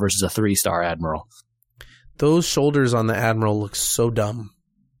 1-star versus a 3-star admiral. Those shoulders on the admiral look so dumb.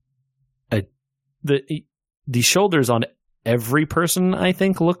 The shoulders on every person, I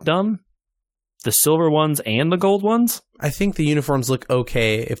think, look dumb. The silver ones and the gold ones? I think the uniforms look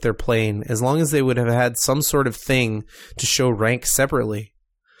okay if they're plain, as long as they would have had some sort of thing to show rank separately.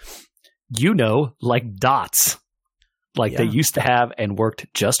 You know, like dots. Like they used to have and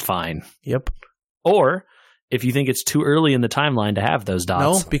worked just fine. Yep. Or, if you think it's too early in the timeline to have those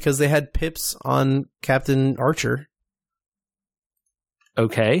dots. No, because they had pips on Captain Archer.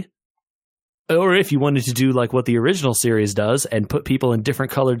 Okay. Or if you wanted to do like what the original series does and put people in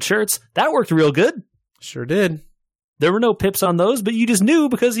different colored shirts, that worked real good. Sure did. There were no pips on those, but you just knew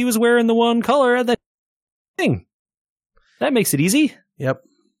because he was wearing the one color at that thing. That makes it easy. Yep.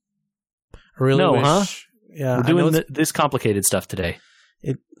 I really wish. Huh? Yeah, we're doing this complicated stuff today.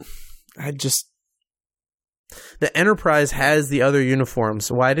 The Enterprise has the other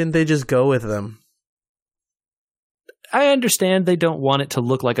uniforms. Why didn't they just go with them? I understand they don't want it to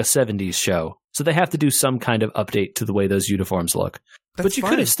look like a 70s show, so they have to do some kind of update to the way those uniforms look. But you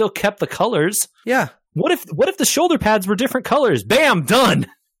could have still kept the colors. Yeah. What if the shoulder pads were different colors? Bam, done.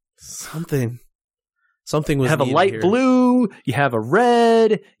 Something was. You have a light here. Blue, you have a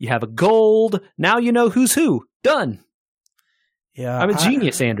red, you have a gold. Now you know who's who. Done. Yeah. I'm a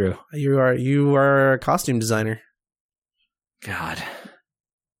genius, Andrew. You are a costume designer. God.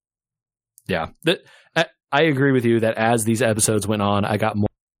 Yeah. I agree with you that as these episodes went on, I got more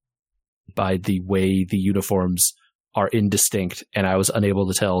by the way the uniforms are indistinct, and I was unable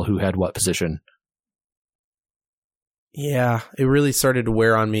to tell who had what position. Yeah, it really started to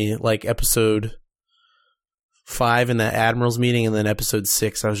wear on me, like episode 5 in the Admirals meeting, and then episode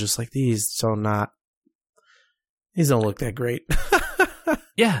 6, I was just like, these don't look that great.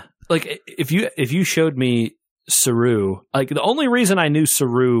 Yeah, like if you showed me Saru, like the only reason I knew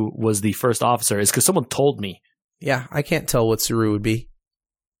Saru was the first officer is because someone told me. Yeah, I can't tell what Saru would be.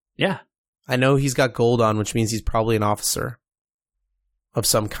 Yeah. I know he's got gold on, which means he's probably an officer of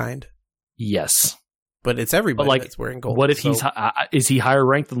some kind. Yes. But it's everybody like, that's wearing gold. What if is he higher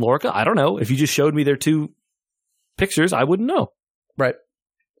ranked than Lorca? I don't know. If you just showed me their 2 pictures, I wouldn't know. Right.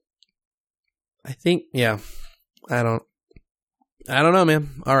 I think, yeah. I don't know, man.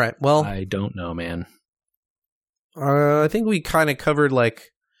 All right. Well, I don't know, man. I think we kind of covered like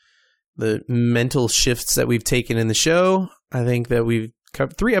the mental shifts that we've taken in the show. I think that we've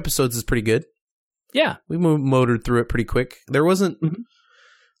covered 3 episodes is pretty good. Yeah. We motored through it pretty quick. There wasn't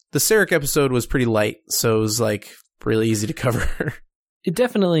the Sarek episode was pretty light, so it was like really easy to cover. It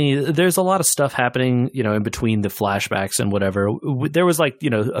definitely, there's a lot of stuff happening, in between the flashbacks and whatever. There was like,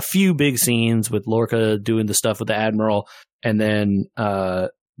 a few big scenes with Lorca doing the stuff with the Admiral, and then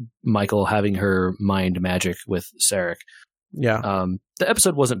Michael having her mind magic with Sarek. Yeah. The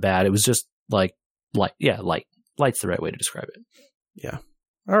episode wasn't bad. It was just like light. Yeah, light. Light's the right way to describe it. Yeah.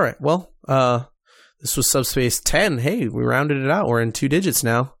 All right. Well, this was Subspace 10. Hey, we rounded it out. We're in 2 digits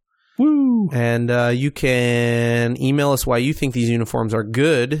now. Woo! And you can email us why you think these uniforms are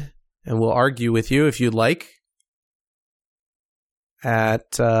good, and we'll argue with you if you'd like.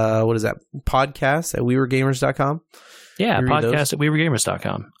 At, what is that? Podcast at wewergamers.com. Yeah, podcast at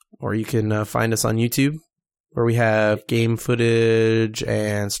wewergamers.com. Or you can find us on YouTube, where we have game footage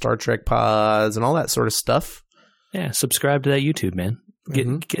and Star Trek pods and all that sort of stuff. Yeah, subscribe to that YouTube, man.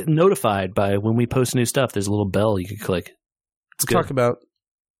 Get notified by when we post new stuff. There's a little bell you can click. Let's talk about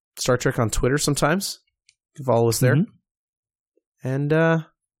Star Trek on Twitter sometimes. You can follow us there. And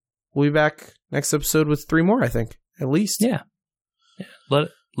we'll be back next episode with 3 more, I think, at least. Yeah. Let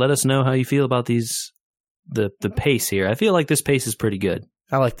us know how you feel about these, the pace here. I feel like this pace is pretty good.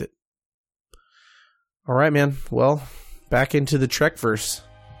 I liked it. All right, man. Well, back into the Trekverse.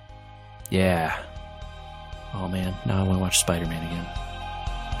 Yeah. Oh, man. Now I want to watch Spider-Man again.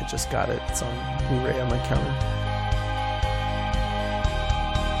 I just got it. It's on Blu-ray on my counter.